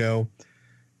professions go,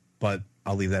 but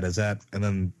I'll leave that as that. And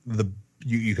then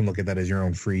you can look at that as your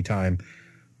own free time.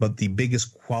 But the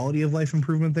biggest quality of life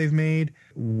improvement they've made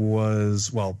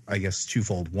was, well, I guess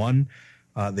twofold. One,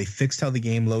 they fixed how the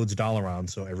game loads Dalaran.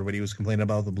 So everybody was complaining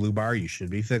about the blue bar. You should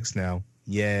be fixed now.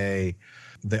 Yay.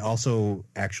 They also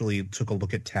actually took a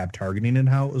look at tab targeting and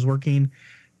how it was working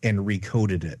and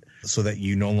recoded it so that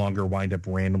you no longer wind up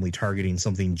randomly targeting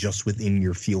something just within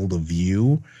your field of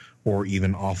view or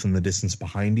even off in the distance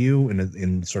behind you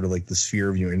in sort of like the sphere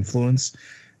of your influence.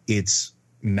 It's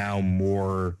now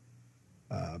more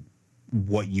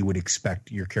what you would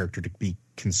expect your character to be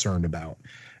concerned about.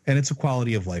 And it's a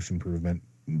quality of life improvement,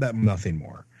 that nothing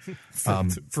more.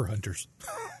 For hunters.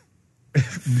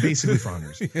 Basically for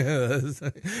hunters.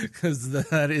 Because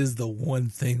that is the one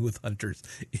thing with hunters.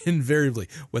 Invariably,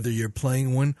 whether you're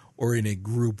playing one or in a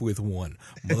group with one.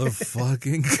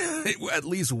 Motherfucking, at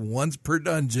least once per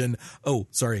dungeon. Oh,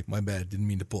 sorry, my bad. Didn't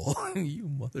mean to pull. You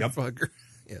motherfucker.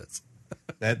 Yep. Yes.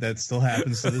 That still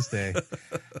happens to this day.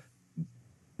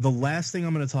 The last thing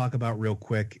I'm going to talk about real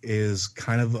quick is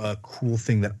kind of a cool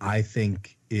thing that I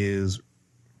think it's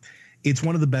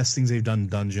one of the best things they've done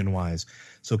dungeon-wise.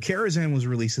 So Karazhan was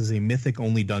released as a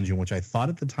mythic-only dungeon, which I thought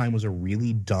at the time was a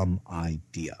really dumb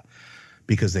idea.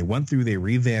 Because they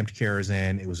revamped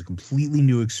Karazhan. It was a completely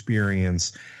new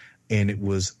experience, and it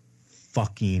was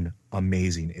fucking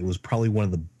amazing. It was probably one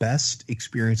of the best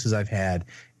experiences I've had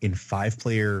in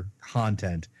 5-player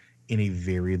content in a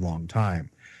very long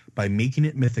time. By making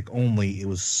it mythic only, it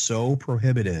was so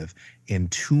prohibitive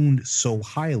and tuned so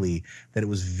highly that it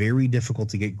was very difficult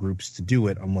to get groups to do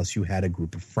it unless you had a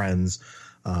group of friends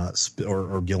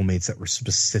or guildmates that were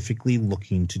specifically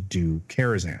looking to do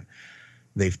Karazhan.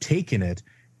 They've taken it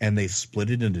and they've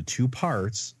split it into 2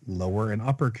 parts, lower and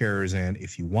upper Karazhan,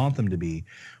 if you want them to be,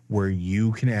 where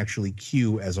you can actually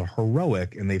queue as a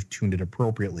heroic, and they've tuned it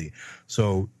appropriately.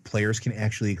 So players can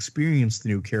actually experience the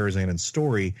new Karazhan and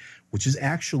story, which is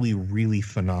actually really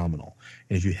phenomenal.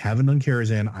 And if you haven't done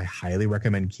Karazhan, I highly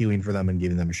recommend queuing for them and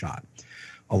giving them a shot.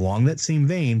 Along that same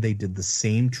vein, they did the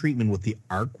same treatment with the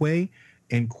Archway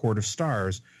and Court of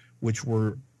Stars, which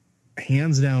were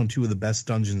hands down 2 of the best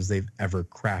dungeons they've ever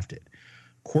crafted.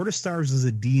 Court of Stars is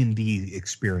a D&D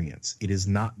experience. It is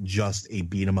not just a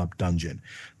beat-em-up dungeon.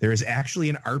 There is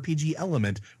actually an RPG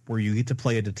element where you get to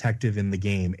play a detective in the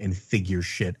game and figure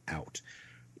shit out.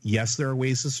 Yes, there are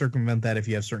ways to circumvent that if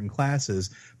you have certain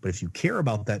classes, but if you care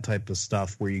about that type of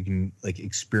stuff where you can like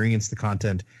experience the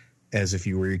content as if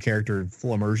you were your character in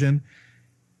full immersion,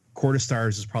 Court of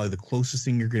Stars is probably the closest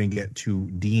thing you're going to get to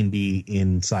D&D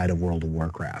inside of World of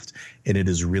Warcraft, and it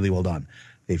is really well done.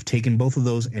 They've taken both of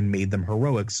those and made them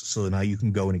heroics, so now you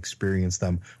can go and experience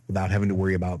them without having to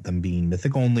worry about them being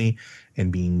mythic only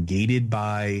and being gated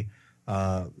by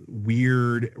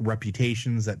weird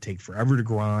reputations that take forever to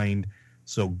grind.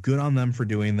 So good on them for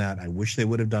doing that. I wish they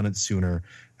would have done it sooner.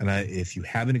 And if you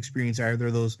haven't experienced either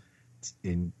of those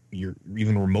and you're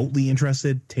even remotely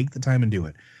interested, take the time and do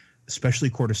it. especially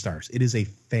Court of Stars. It is a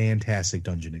fantastic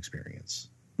dungeon experience.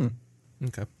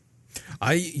 Okay.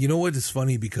 You know what is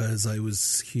funny, because I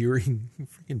was hearing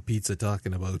freaking Pizza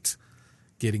talking about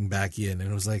getting back in, and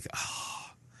it was like,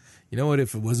 you know what,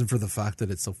 if it wasn't for the fact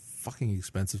that it's so fucking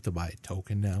expensive to buy a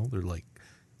token now, they're like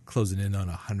closing in on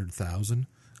 100,000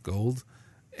 gold.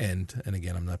 And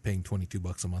again, I'm not paying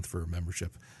 $22 a month for a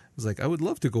membership. I was like, I would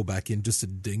love to go back in just to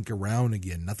dink around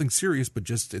again. Nothing serious, but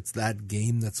just it's that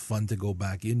game that's fun to go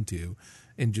back into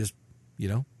and just,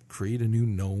 create a new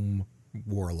gnome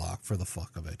warlock for the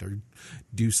fuck of it, or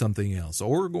do something else,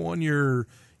 or go on your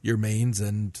mains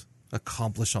and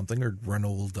accomplish something, or run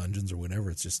old dungeons or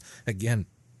whatever. It's just, again,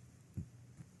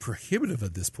 prohibitive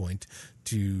at this point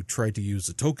to try to use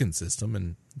a token system,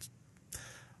 and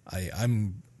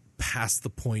I'm past the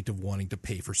point of wanting to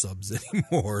pay for subs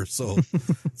anymore. So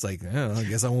it's like, I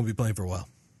guess I won't be playing for a while.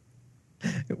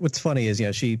 What's funny is,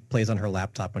 she plays on her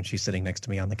laptop when she's sitting next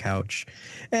to me on the couch.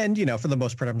 And, for the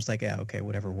most part, I'm just like, yeah, okay,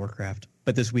 whatever, Warcraft.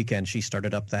 But this weekend, she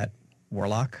started up that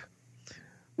Warlock,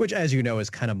 which, as you know,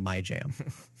 is kind of my jam.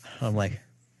 I'm like,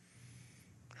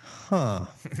 huh.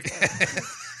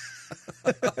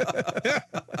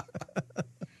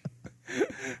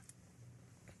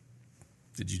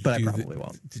 But I probably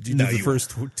won't. Did you do the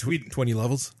first 20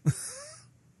 levels?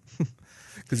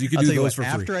 Because you can do those for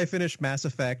free. After I finish Mass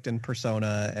Effect and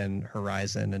Persona and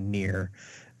Horizon and Nier,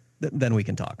 then we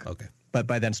can talk. Okay. But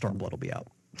by then, Stormblood will be out.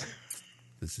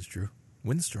 This is true.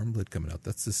 When's Stormblood coming out?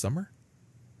 That's this summer?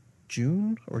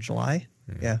 June or July?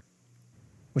 Yeah.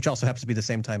 Which also happens to be the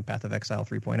same time Path of Exile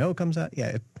 3.0 comes out.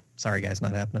 Yeah. Sorry, guys,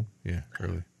 not happening. Yeah,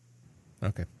 early.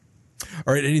 Okay.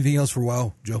 All right. Anything else for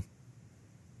WoW, Joe?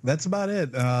 That's about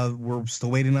it. We're still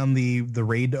waiting on the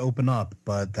raid to open up,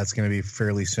 but that's going to be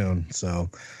fairly soon. So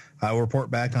I'll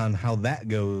report back on how that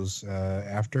goes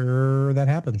after that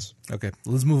happens. Okay,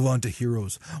 let's move on to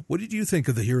Heroes. What did you think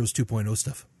of the Heroes 2.0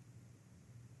 stuff?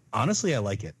 Honestly, I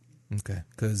like it. Okay,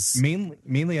 because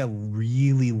mainly I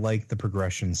really like the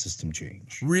progression system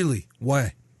change. Really?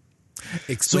 Why?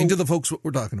 Explain to the folks what we're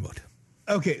talking about.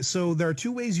 Okay, so there are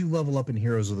two ways you level up in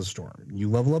Heroes of the Storm. You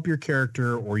level up your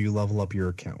character, or you level up your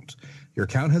account. Your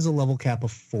account has a level cap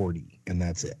of 40, and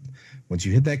that's it. Once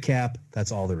you hit that cap,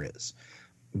 that's all there is.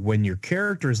 When your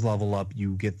characters level up,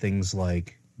 you get things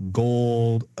like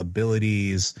gold,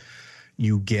 abilities.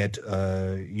 You get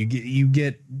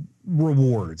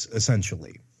rewards,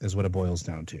 essentially, is what it boils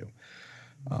down to.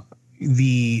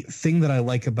 The thing that I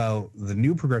like about the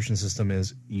new progression system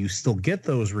is you still get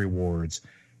those rewards,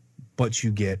 but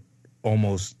you get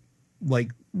almost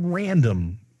like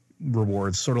random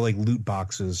rewards, sort of like loot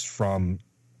boxes from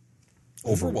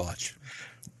Overwatch.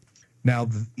 Now,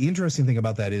 the interesting thing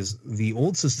about that is the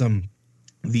old system,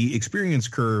 the experience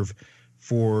curve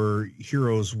for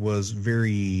heroes was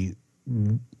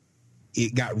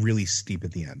it got really steep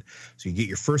at the end. So you get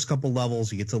your first couple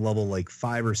levels, you get to level like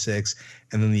 5 or 6,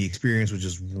 and then the experience would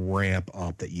just ramp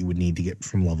up that you would need to get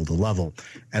from level to level.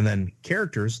 And then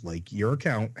characters, like your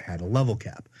account, had a level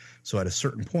cap. So at a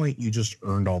certain point, you just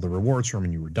earned all the rewards from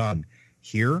and you were done.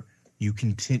 Here, you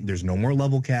continue. There's no more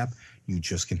level cap. You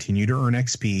just continue to earn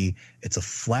XP. It's a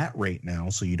flat rate now,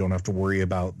 so you don't have to worry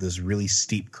about this really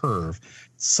steep curve.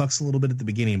 It sucks a little bit at the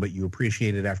beginning, but you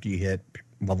appreciate it after you hit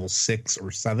level 6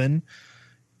 or 7.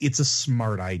 It's a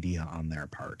smart idea on their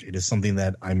part. It is something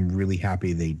that I'm really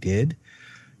happy they did,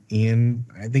 and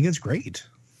I think it's great.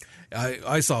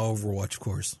 I saw Overwatch, of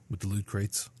course, with the loot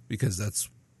crates, because that's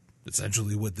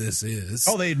essentially what this is.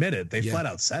 Oh, they admit it. They flat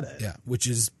out said it. Yeah, which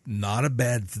is not a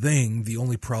bad thing. The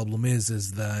only problem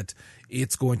is that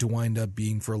it's going to wind up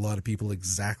being, for a lot of people,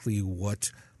 exactly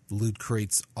what loot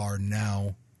crates are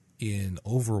now in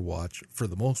Overwatch for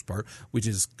the most part, which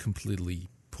is completely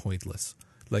pointless.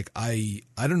 Like, I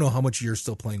don't know how much you're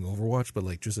still playing Overwatch, but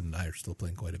like Tristan and I are still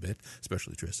playing quite a bit,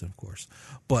 especially Tristan, of course.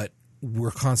 But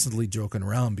we're constantly joking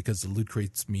around because the loot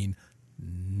crates mean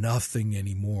nothing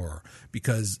anymore,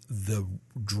 because the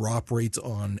drop rates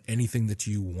on anything that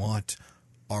you want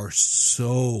are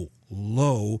so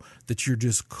low that you're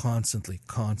just constantly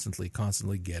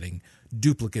getting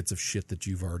duplicates of shit that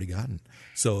you've already gotten.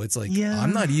 So it's like,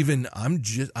 I'm at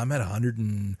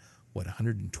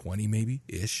 120 maybe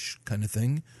ish kind of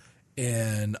thing,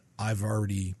 and I've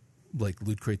already, like,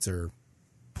 loot crates are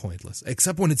pointless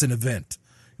except when it's an event.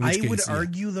 I would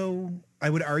argue though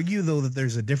that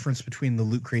there's a difference between the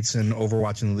loot crates in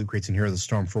Overwatch and the loot crates in Heroes of the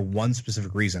Storm for one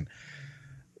specific reason.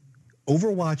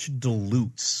 Overwatch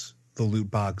dilutes the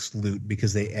loot box loot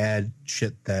because they add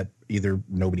shit that either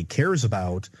nobody cares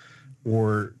about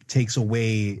or takes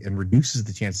away and reduces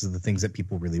the chances of the things that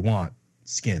people really want,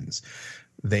 skins.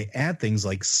 They add things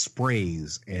like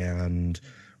sprays and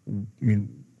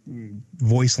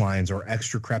voice lines or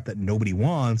extra crap that nobody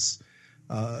wants.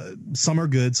 Some are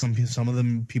good, some of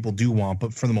them people do want,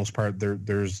 but for the most part,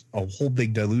 there's a whole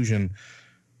big delusion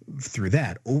through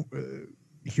that.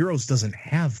 Heroes doesn't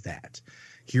have that.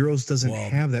 Heroes doesn't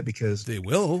have that because they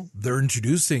will. They're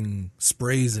introducing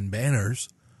sprays and banners,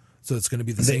 so it's going to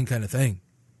be the same kind of thing.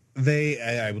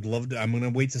 I would love to. I'm going to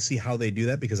wait to see how they do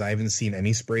that because I haven't seen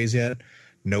any sprays yet.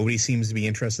 Nobody seems to be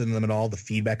interested in them at all. The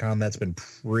feedback on that's been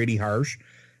pretty harsh.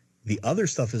 The other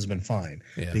stuff has been fine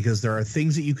because there are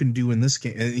things that you can do in this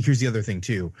game. And here's the other thing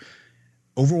too.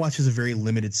 Overwatch is a very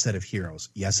limited set of heroes.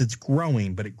 Yes, it's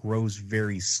growing, but it grows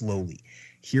very slowly.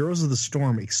 Heroes of the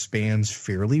Storm expands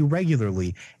fairly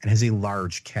regularly and has a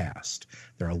large cast.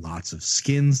 There are lots of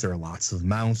skins, there are lots of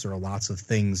mounts, there are lots of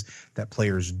things that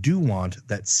players do want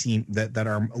that seem that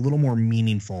are a little more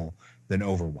meaningful than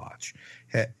Overwatch.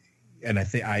 And I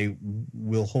think I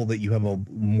will hold that you have a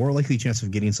more likely chance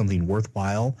of getting something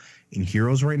worthwhile in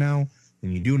Heroes right now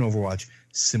than you do in Overwatch,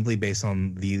 simply based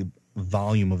on the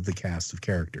volume of the cast of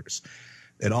characters.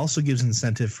 It also gives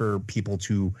incentive for people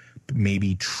to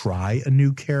maybe try a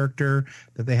new character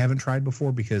that they haven't tried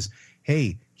before because,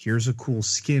 hey, here's a cool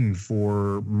skin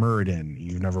for Muradin.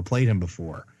 You've never played him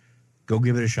before. Go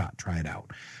give it a shot. Try it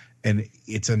out. And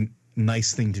it's a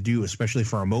nice thing to do, especially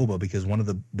for a MOBA, because one of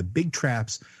the big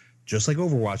traps, just like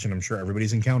Overwatch, and I'm sure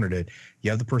everybody's encountered it, you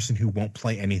have the person who won't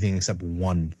play anything except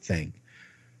one thing.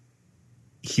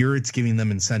 Here it's giving them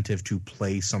incentive to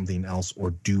play something else or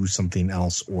do something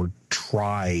else or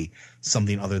try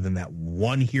something other than that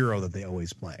one hero that they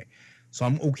always play. So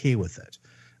I'm okay with it.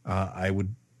 I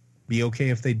would be okay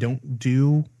if they don't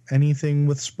do anything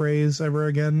with sprays ever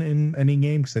again in any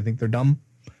game because I think they're dumb,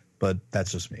 but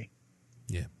that's just me.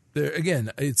 Yeah. There,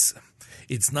 again, it's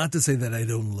not to say that I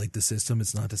don't like the system.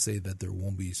 It's not to say that there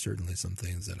won't be certainly some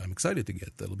things that I'm excited to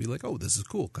get that'll be like, oh, this is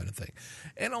cool kind of thing.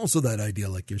 And also that idea,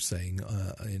 like you're saying,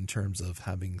 in terms of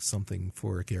having something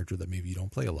for a character that maybe you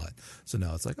don't play a lot. So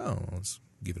now it's like, oh, let's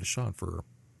give it a shot for,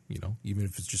 even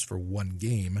if it's just for one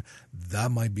game,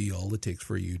 that might be all it takes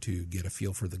for you to get a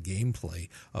feel for the gameplay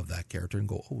of that character and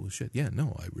go, oh, shit, yeah,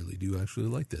 no, I really do actually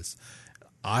like this.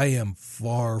 I am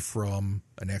far from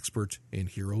an expert in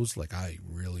Heroes. Like I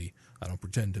don't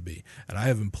pretend to be. And I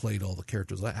haven't played all the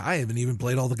characters. I haven't even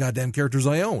played all the goddamn characters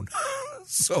I own.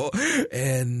 So,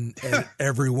 and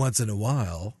every once in a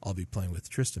while, I'll be playing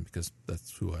with Tristan because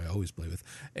that's who I always play with.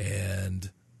 And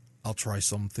I'll try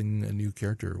a new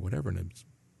character or whatever. And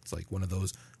it's like one of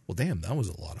those, well, damn, that was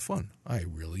a lot of fun. I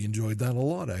really enjoyed that a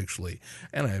lot, actually.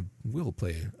 And I will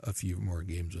play a few more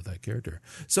games with that character.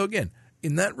 So again,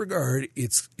 in that regard,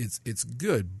 it's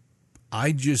good.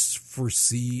 I just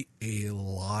foresee a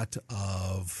lot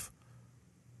of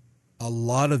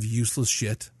useless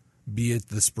shit, be it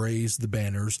the sprays, the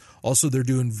banners. Also, they're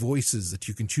doing voices that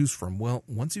you can choose from. Well,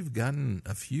 once you've gotten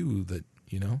a few that,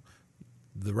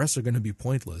 the rest are going to be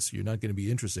pointless. You're not going to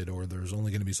be interested, or there's only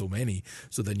going to be so many.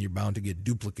 So then you're bound to get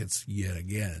duplicates yet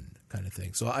again, kind of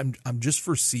thing. So I'm just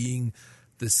foreseeing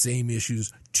the same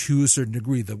issues to a certain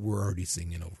degree that we're already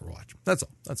seeing in Overwatch. That's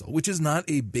all, which is not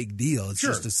a big deal. It's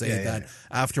just to say that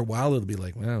after a while, it'll be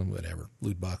like, well, whatever,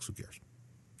 loot box, who cares?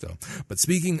 So, but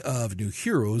speaking of new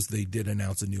heroes, they did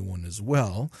announce a new one as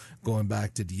well, going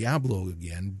back to Diablo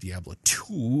again, Diablo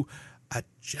 2 at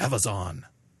Javazon.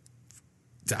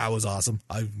 That was awesome.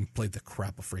 I've played the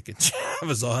crap of freaking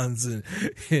Javazons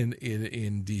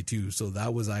in D2, so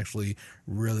that was actually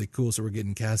really cool. So we're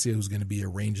getting Cassia, who's going to be a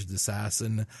ranged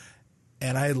assassin,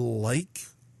 and I like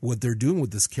what they're doing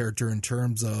with this character in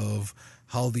terms of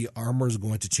how the armor is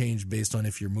going to change based on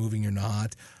if you're moving or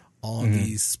not. On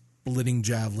the splitting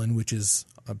javelin, which is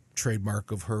a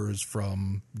trademark of hers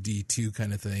from D2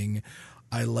 kind of thing.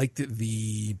 I liked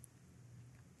the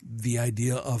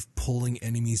idea of pulling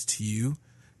enemies to you.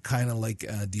 Kind of like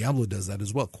Diablo does that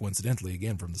as well, coincidentally,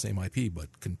 again, from the same IP,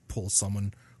 but can pull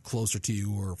someone closer to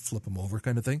you or flip them over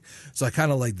kind of thing. So I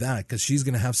kind of like that because she's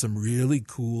going to have some really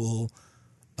cool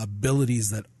abilities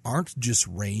that aren't just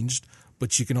ranged,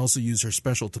 but she can also use her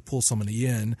special to pull somebody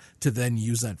in to then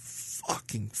use that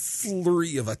fucking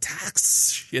flurry of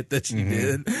attacks shit that she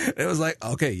did. And it was like,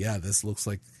 okay, yeah, this looks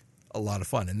like a lot of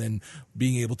fun. And then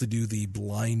being able to do the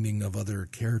blinding of other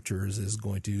characters is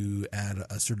going to add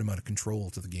a certain amount of control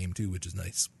to the game too, which is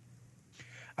nice.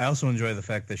 I also enjoy the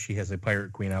fact that she has a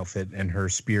Pirate Queen outfit and her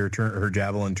her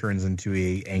javelin turns into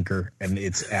a anchor, and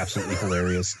it's absolutely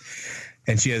hilarious.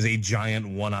 And she has a giant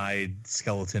one-eyed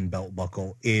skeleton belt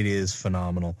buckle. It is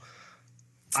phenomenal.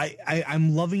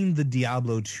 I'm loving the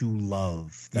Diablo 2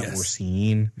 love that we're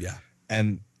seeing. Yeah.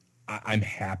 And I'm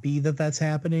happy that that's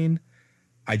happening.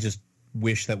 I just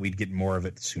wish that we'd get more of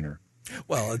it sooner.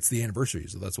 Well, it's the anniversary,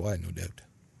 so that's why, no doubt.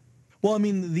 Well, I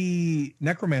mean, the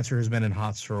Necromancer has been in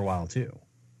HOTS for a while, too.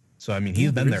 So, I mean,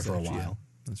 he's been there for a while. Yeah,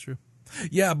 that's true.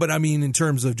 Yeah, but I mean, in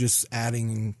terms of just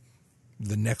adding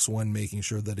the next one, making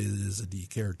sure that it is a D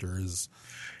character is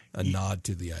a nod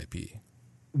to the IP.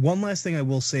 One last thing I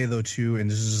will say, though, too, and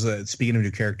this is speaking of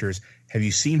new characters, have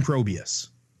you seen Probius?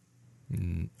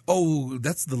 Oh,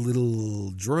 that's the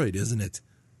little droid, isn't it?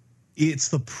 It's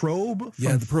the probe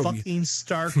from the probe. fucking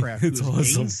StarCraft It's who's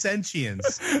awesome. gained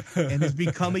sentience and has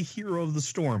become a hero of the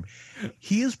storm.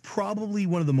 He is probably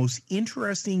one of the most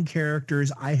interesting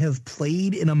characters I have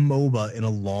played in a MOBA in a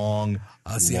long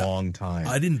time.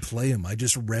 I didn't play him. I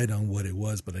just read on what it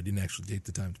was, but I didn't actually take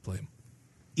the time to play him.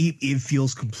 It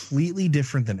feels completely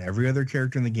different than every other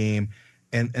character in the game.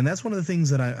 And that's one of the things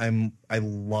that I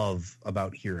love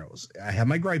about Heroes. I have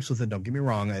my gripes with it. Don't get me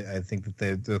wrong. I think that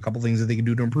there are a couple things that they can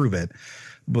do to improve it.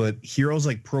 But heroes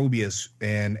like Probius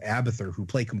and Abathur, who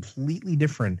play completely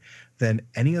different than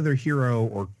any other hero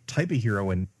or type of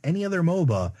hero in any other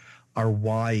MOBA, are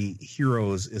why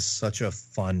Heroes is such a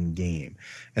fun game.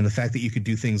 And the fact that you could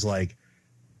do things like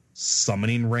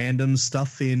summoning random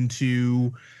stuff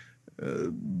into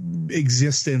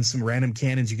existence and random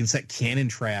cannons. You can set cannon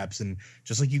traps, and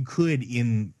just like you could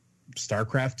in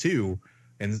StarCraft 2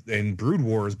 and Brood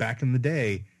Wars back in the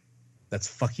day, that's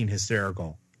fucking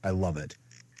hysterical. I love it.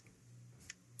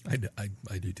 I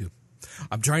do too.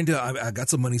 I got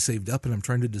some money saved up, and I'm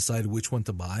trying to decide which one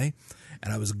to buy.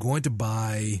 And I was going to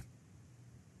buy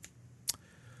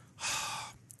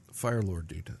Firelord,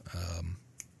 dude.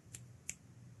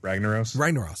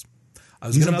 Ragnaros.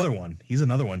 He's another one. He's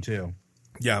another one too.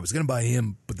 Yeah, I was going to buy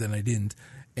him, but then I didn't.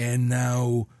 And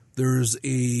now there's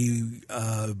a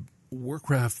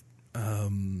Warcraft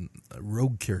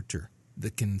rogue character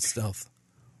that can stealth.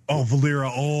 Oh,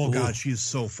 Valera. Oh, God, she is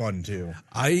so fun too.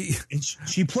 And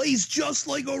she plays just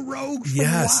like a rogue.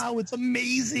 Wow, it's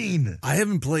amazing. I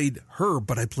haven't played her,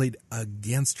 but I played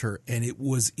against her, and it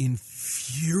was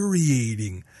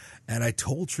infuriating. And I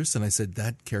told Tristan, I said,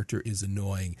 that character is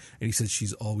annoying. And he said,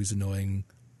 she's always annoying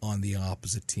on the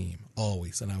opposite team.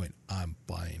 Always. And I went, I'm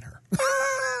buying her.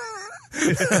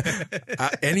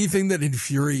 Anything that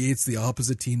infuriates the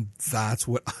opposite team, that's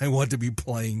what I want to be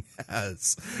playing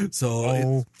as.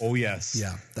 So, yes.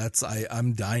 Yeah,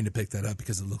 I'm dying to pick that up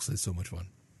because it looks like so much fun.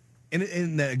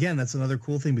 And again, that's another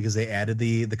cool thing because they added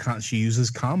she uses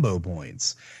combo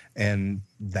points, and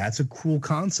that's a cool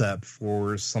concept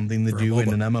for something to do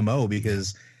in an MMO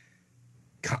because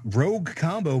rogue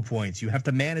combo points, you have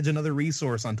to manage another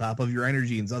resource on top of your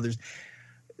energy and others.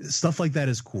 Stuff like that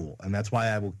is cool, and that's why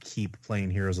I will keep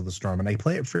playing Heroes of the Storm, and I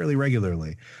play it fairly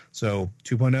regularly. So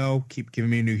 2.0, keep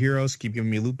giving me new heroes, keep giving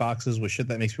me loot boxes with shit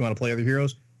that makes me want to play other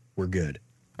heroes. We're good.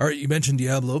 All right, you mentioned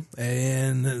Diablo,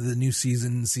 and the new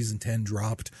season 10,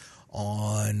 dropped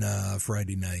on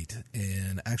Friday night.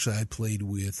 And actually, I played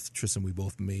with Tristan. We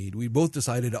both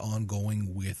decided on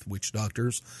going with Witch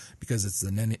Doctors because it's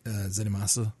the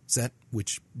Zenimasa set,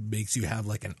 which makes you have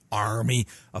like an army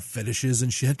of fetishes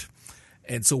and shit.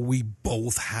 And so we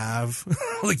both have,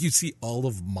 like you see all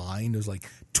of mine, there's like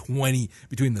 20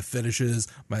 between the fetishes,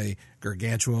 my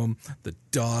gargantuan, the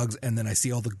dogs, and then I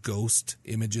see all the ghost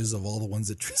images of all the ones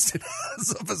that Tristan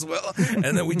has up as well.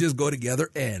 And then we just go together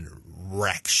and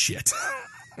wreck shit.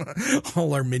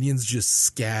 All our minions just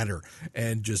scatter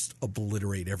and just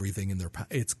obliterate everything in their path.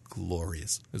 It's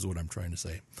glorious, is what I'm trying to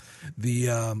say.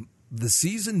 The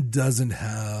season doesn't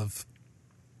have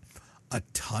a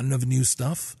ton of new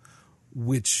stuff,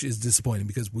 which is disappointing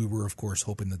because we were, of course,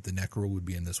 hoping that the Necro would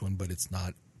be in this one, but it's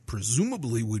not.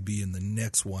 Presumably would be in the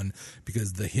next one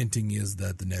because the hinting is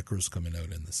that the Necro's coming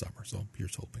out in the summer. So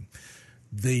here's hoping.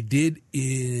 They did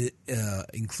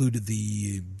included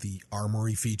the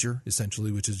armory feature,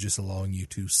 essentially, which is just allowing you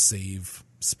to save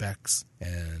specs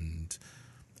and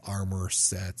armor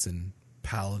sets and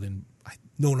paladin.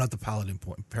 No, not the paladin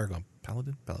point. Paragon.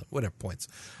 Paladin, whatever points.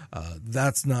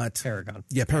 That's not Paragon.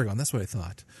 Yeah, Paragon. That's what I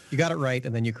thought. You got it right,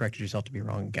 and then you corrected yourself to be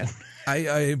wrong again.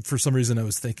 I for some reason I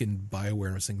was thinking BioWare.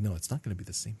 I was thinking, no, it's not going to be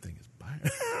the same thing as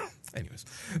BioWare. Anyways,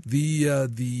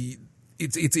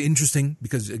 it's interesting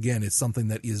because again, it's something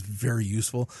that is very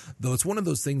useful. Though it's one of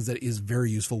those things that is very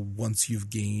useful once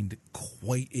you've gained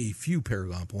quite a few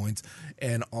Paragon points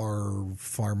and are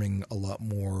farming a lot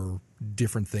more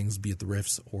different things, be it the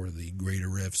rifts or the greater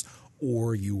rifts,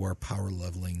 or you are power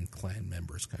leveling clan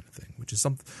members kind of thing, which is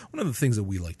one of the things that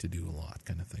we like to do a lot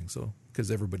kind of thing. So,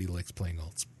 because everybody likes playing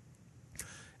alts.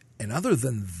 And other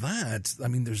than that, I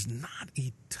mean, there's not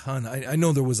a ton. I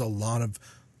know there was a lot of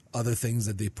other things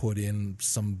that they put in,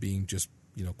 some being just,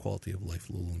 quality of life,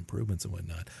 little improvements and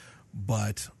whatnot.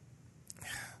 But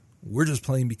We're just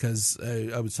playing because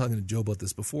I was talking to Joe about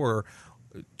this before.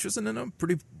 Tristan and I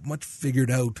pretty much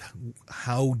figured out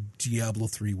how Diablo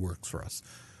 3 works for us.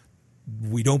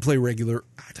 We don't play regular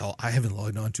at all. I haven't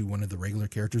logged on to one of the regular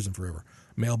characters in forever.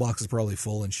 Mailbox is probably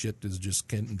full and shit is just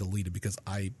getting deleted because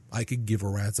I could give a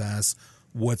rat's ass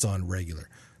what's on regular.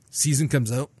 Season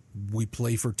comes out. We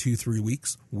play for 2-3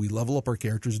 weeks. We level up our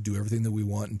characters, do everything that we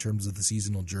want in terms of the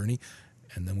seasonal journey,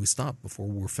 and then we stop before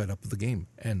we're fed up with the game.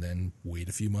 And then wait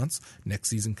a few months. Next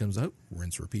season comes out,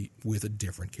 rinse, repeat with a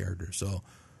different character. So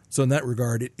in that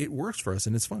regard, it works for us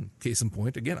and it's fun. Case in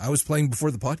point, again, I was playing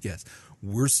before the podcast.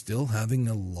 We're still having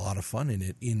a lot of fun in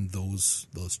it in those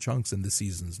chunks, and this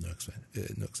season's no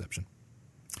exception.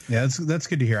 Yeah, that's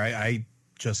good to hear. I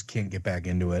just can't get back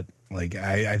into it. Like,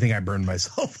 I think I burned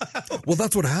myself out. Well,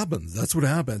 that's what happens.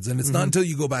 And it's not until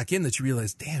you go back in that you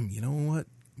realize, damn, you know what?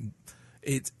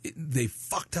 They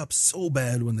fucked up so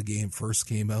bad when the game first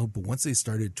came out, but once they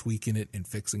started tweaking it and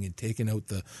fixing it, taking out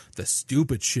the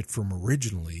stupid shit from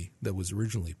originally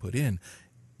put in,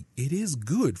 it is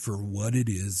good for what it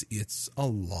is. It's a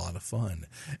lot of fun,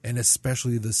 and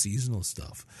especially the seasonal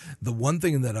stuff. The one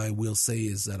thing that I will say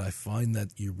is that I find that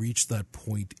you reach that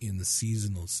point in the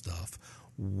seasonal stuff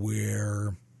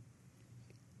where,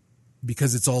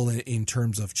 because it's all in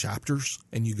terms of chapters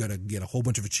and you got to get a whole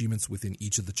bunch of achievements within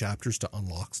each of the chapters to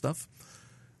unlock stuff,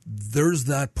 there's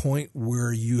that point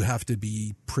where you have to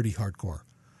be pretty hardcore,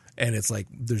 and it's like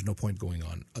there's no point going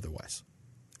on otherwise.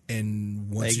 And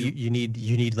once you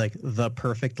need like the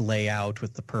perfect layout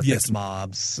with the perfect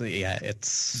mobs. Yeah,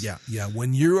 yeah.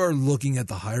 When you are looking at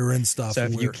the higher end stuff, so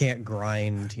if you can't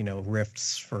grind,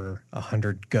 rifts for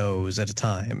 100 goes at a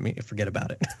time, forget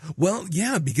about it. Well,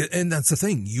 yeah, and that's the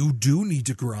thing. You do need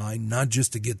to grind, not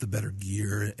just to get the better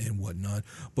gear and whatnot,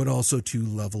 but also to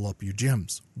level up your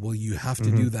gems. Well, you have to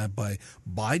do that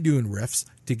by doing rifts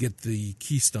to get the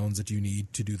keystones that you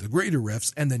need to do the greater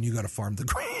rifts, and then you got to farm the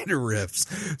greater rifts.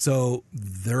 So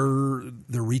there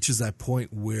reaches that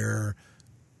point where,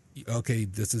 okay,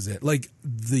 this is it. Like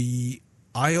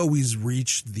I always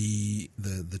reach the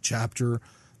chapter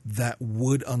that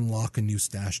would unlock a new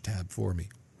stash tab for me,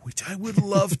 which I would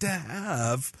love to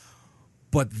have,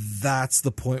 but that's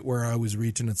the point where I was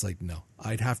reaching. It's like, no,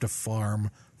 I'd have to farm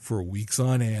for weeks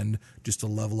on end just to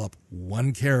level up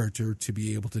one character to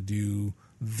be able to do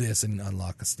this and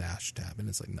unlock a stash tab. And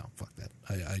it's like, no, fuck that.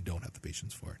 I don't have the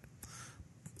patience for it.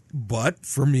 But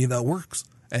for me, that works.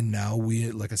 And now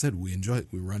like I said, we enjoy it.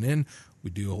 We run in,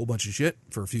 we do a whole bunch of shit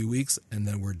for a few weeks, and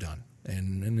then we're done.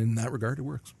 And in that regard, it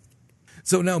works.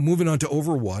 So now moving on to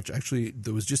Overwatch. Actually,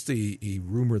 there was just a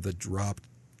rumor that dropped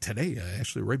today,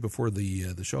 actually right before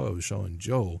the show. I was showing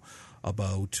Joe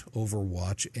about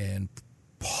Overwatch and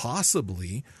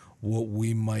possibly what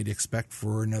we might expect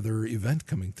for another event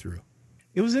coming through.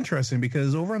 It was interesting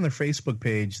because over on their Facebook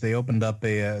page, they opened up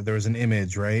there was an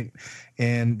image, right?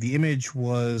 And the image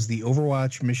was the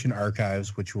Overwatch Mission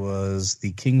Archives, which was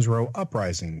the Kings Row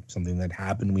Uprising, something that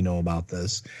happened. We know about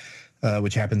this,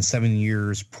 which happened 7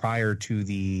 years prior to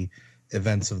the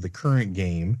events of the current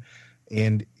game.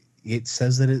 And it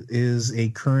says that it is a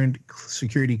current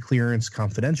security clearance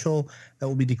confidential that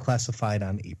will be declassified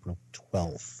on April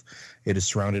 12th. It is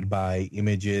surrounded by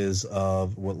images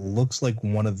of what looks like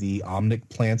one of the Omnic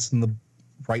plants in the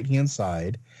right-hand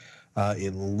side.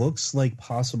 It looks like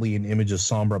possibly an image of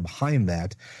Sombra behind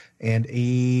that, and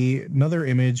another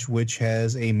image which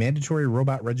has a mandatory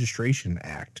Robot Registration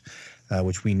Act,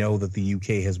 which we know that the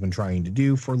UK has been trying to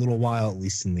do for a little while, at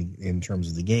least in terms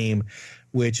of the game,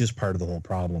 which is part of the whole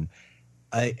problem.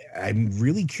 I'm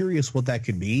really curious what that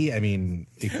could be. I mean,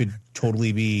 it could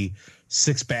totally be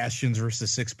 6 Bastions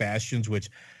versus 6 Bastions, which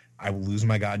I will lose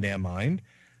my goddamn mind.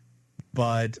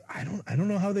 But I don't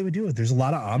know how they would do it. There's a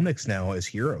lot of Omnics now as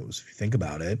heroes, if you think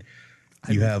about it.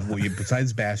 You have,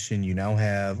 besides Bastion, you now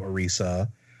have Orisa.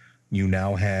 You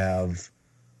now have,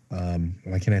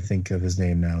 why can't I think of his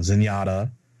name now? Zenyatta.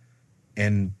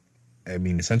 And, I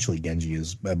mean, essentially Genji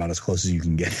is about as close as you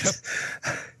can get.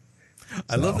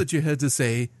 I love that you had to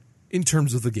say, in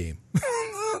terms of the game,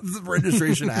 the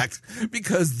Registration Act,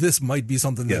 because this might be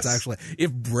something that's actually,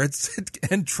 if Brexit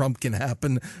and Trump can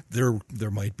happen,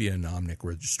 there might be an Omnic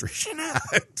Registration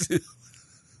Act.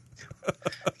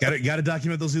 Got to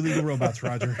document those illegal robots,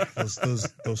 Roger.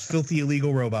 Those filthy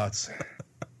illegal robots.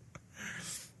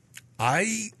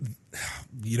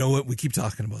 You know what? We keep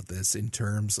talking about this in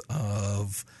terms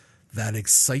of that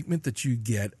excitement that you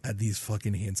get at these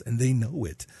fucking hints, and they know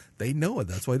it. They know it.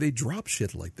 That's why they drop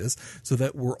shit like this, so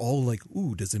that we're all like,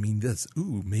 ooh, does it mean this?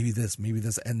 Ooh, maybe this, maybe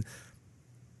this. And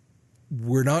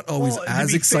we're not always Well, as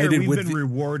to be excited fair, we've with been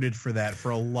rewarded for that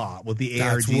for a lot with the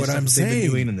ARG That's what stuff I'm that they've been saying.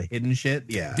 doing and the hidden shit.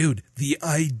 Yeah, Dude, the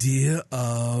idea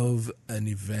of an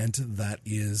event that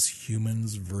is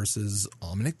humans versus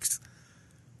Omnics,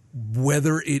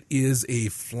 whether it is a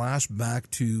flashback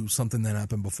to something that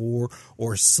happened before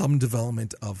or some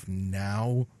development of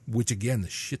now, which again, the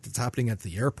shit that's happening at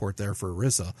the airport there for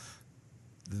Orisa,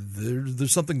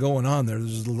 there's something going on there.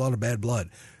 There's a lot of bad blood.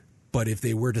 But if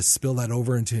they were to spill that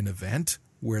over into an event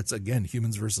where it's, again,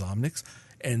 humans versus Omnics,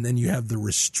 and then you have the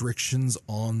restrictions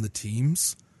on the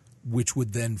teams, which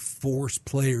would then force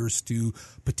players to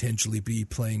potentially be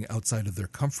playing outside of their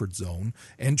comfort zone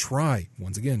and try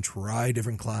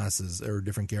different classes or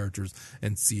different characters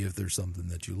and see if there's something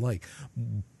that you like.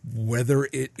 Whether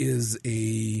it is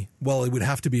it would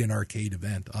have to be an arcade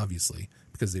event, obviously,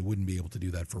 because they wouldn't be able to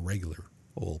do that for regular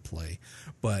old play.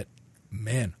 But,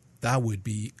 man, that would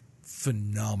be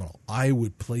phenomenal. I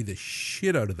would play the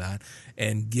shit out of that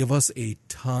and give us a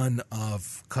ton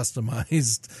of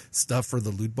customized stuff for the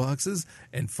loot boxes,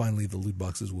 and finally the loot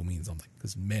boxes will mean something,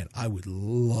 because man, I would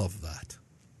love that.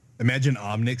 imagine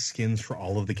Omnic skins for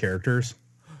all of the characters.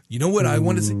 You know what I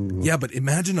want to see? Yeah, but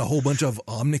imagine a whole bunch of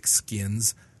Omnic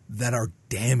skins that are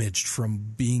damaged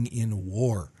from being in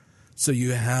war. So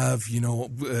you have,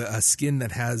 a skin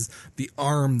that has the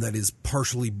arm that is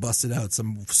partially busted out,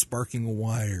 some sparking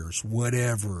wires,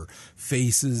 whatever,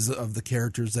 faces of the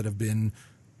characters that have been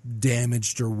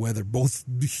damaged, or whether both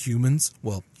humans,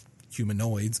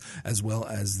 humanoids, as well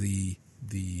as the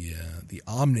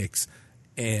Omnics,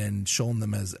 and showing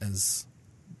them as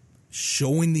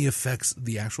showing the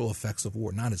actual effects of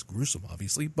war. Not as gruesome,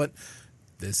 obviously, but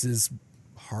this is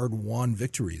hard-won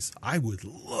victories. I would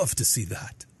love to see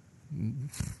that.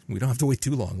 We don't have to wait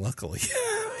too long, luckily.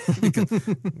 Because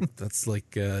that's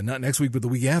like not next week, but the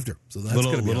week after. So that's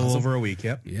going to be awesome. Over a week.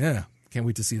 Yep. Yeah. Can't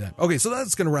wait to see that. Okay, so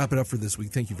that's going to wrap it up for this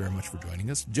week. Thank you very much for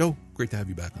joining us. Joe, great to have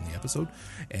you back on the episode.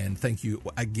 And thank you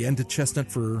again to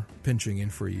Chestnut for pinching in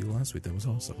for you last week. That was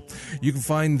awesome. You can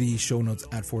find the show notes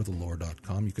at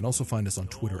forthelore.com. You can also find us on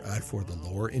Twitter at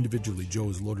forthelore. Individually, Joe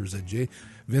is LoaderZJ,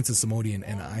 Vince is Simodian,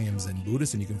 and I am Zen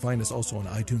Buddhist. And you can find us also on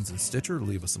iTunes and Stitcher.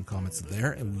 Leave us some comments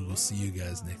there, and we will see you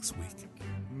guys next week.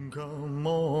 Come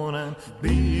on and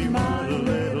be my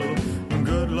little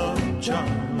good luck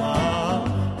charm.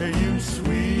 Hey, you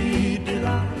sweet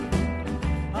delight.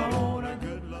 I want a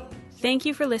good luck. Thank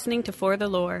you for listening to For the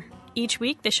Lore. Each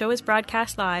week, the show is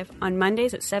broadcast live on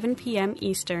Mondays at 7 p.m.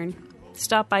 Eastern.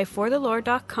 Stop by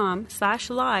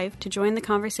forthelore.com/live to join the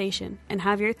conversation and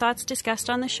have your thoughts discussed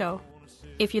on the show.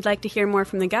 If you'd like to hear more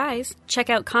from the guys, check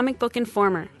out Comic Book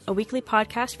Informer, a weekly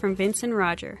podcast from Vince and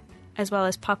Roger, as well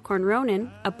as Popcorn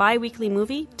Ronin, a bi-weekly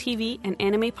movie, TV, and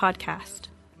anime podcast.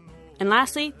 And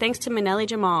lastly, thanks to Manelli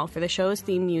Jamal for the show's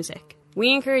theme music.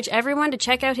 We encourage everyone to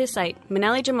check out his site,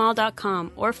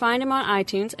 manellijamal.com, or find him on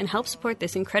iTunes and help support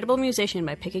this incredible musician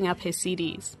by picking up his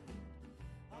CDs.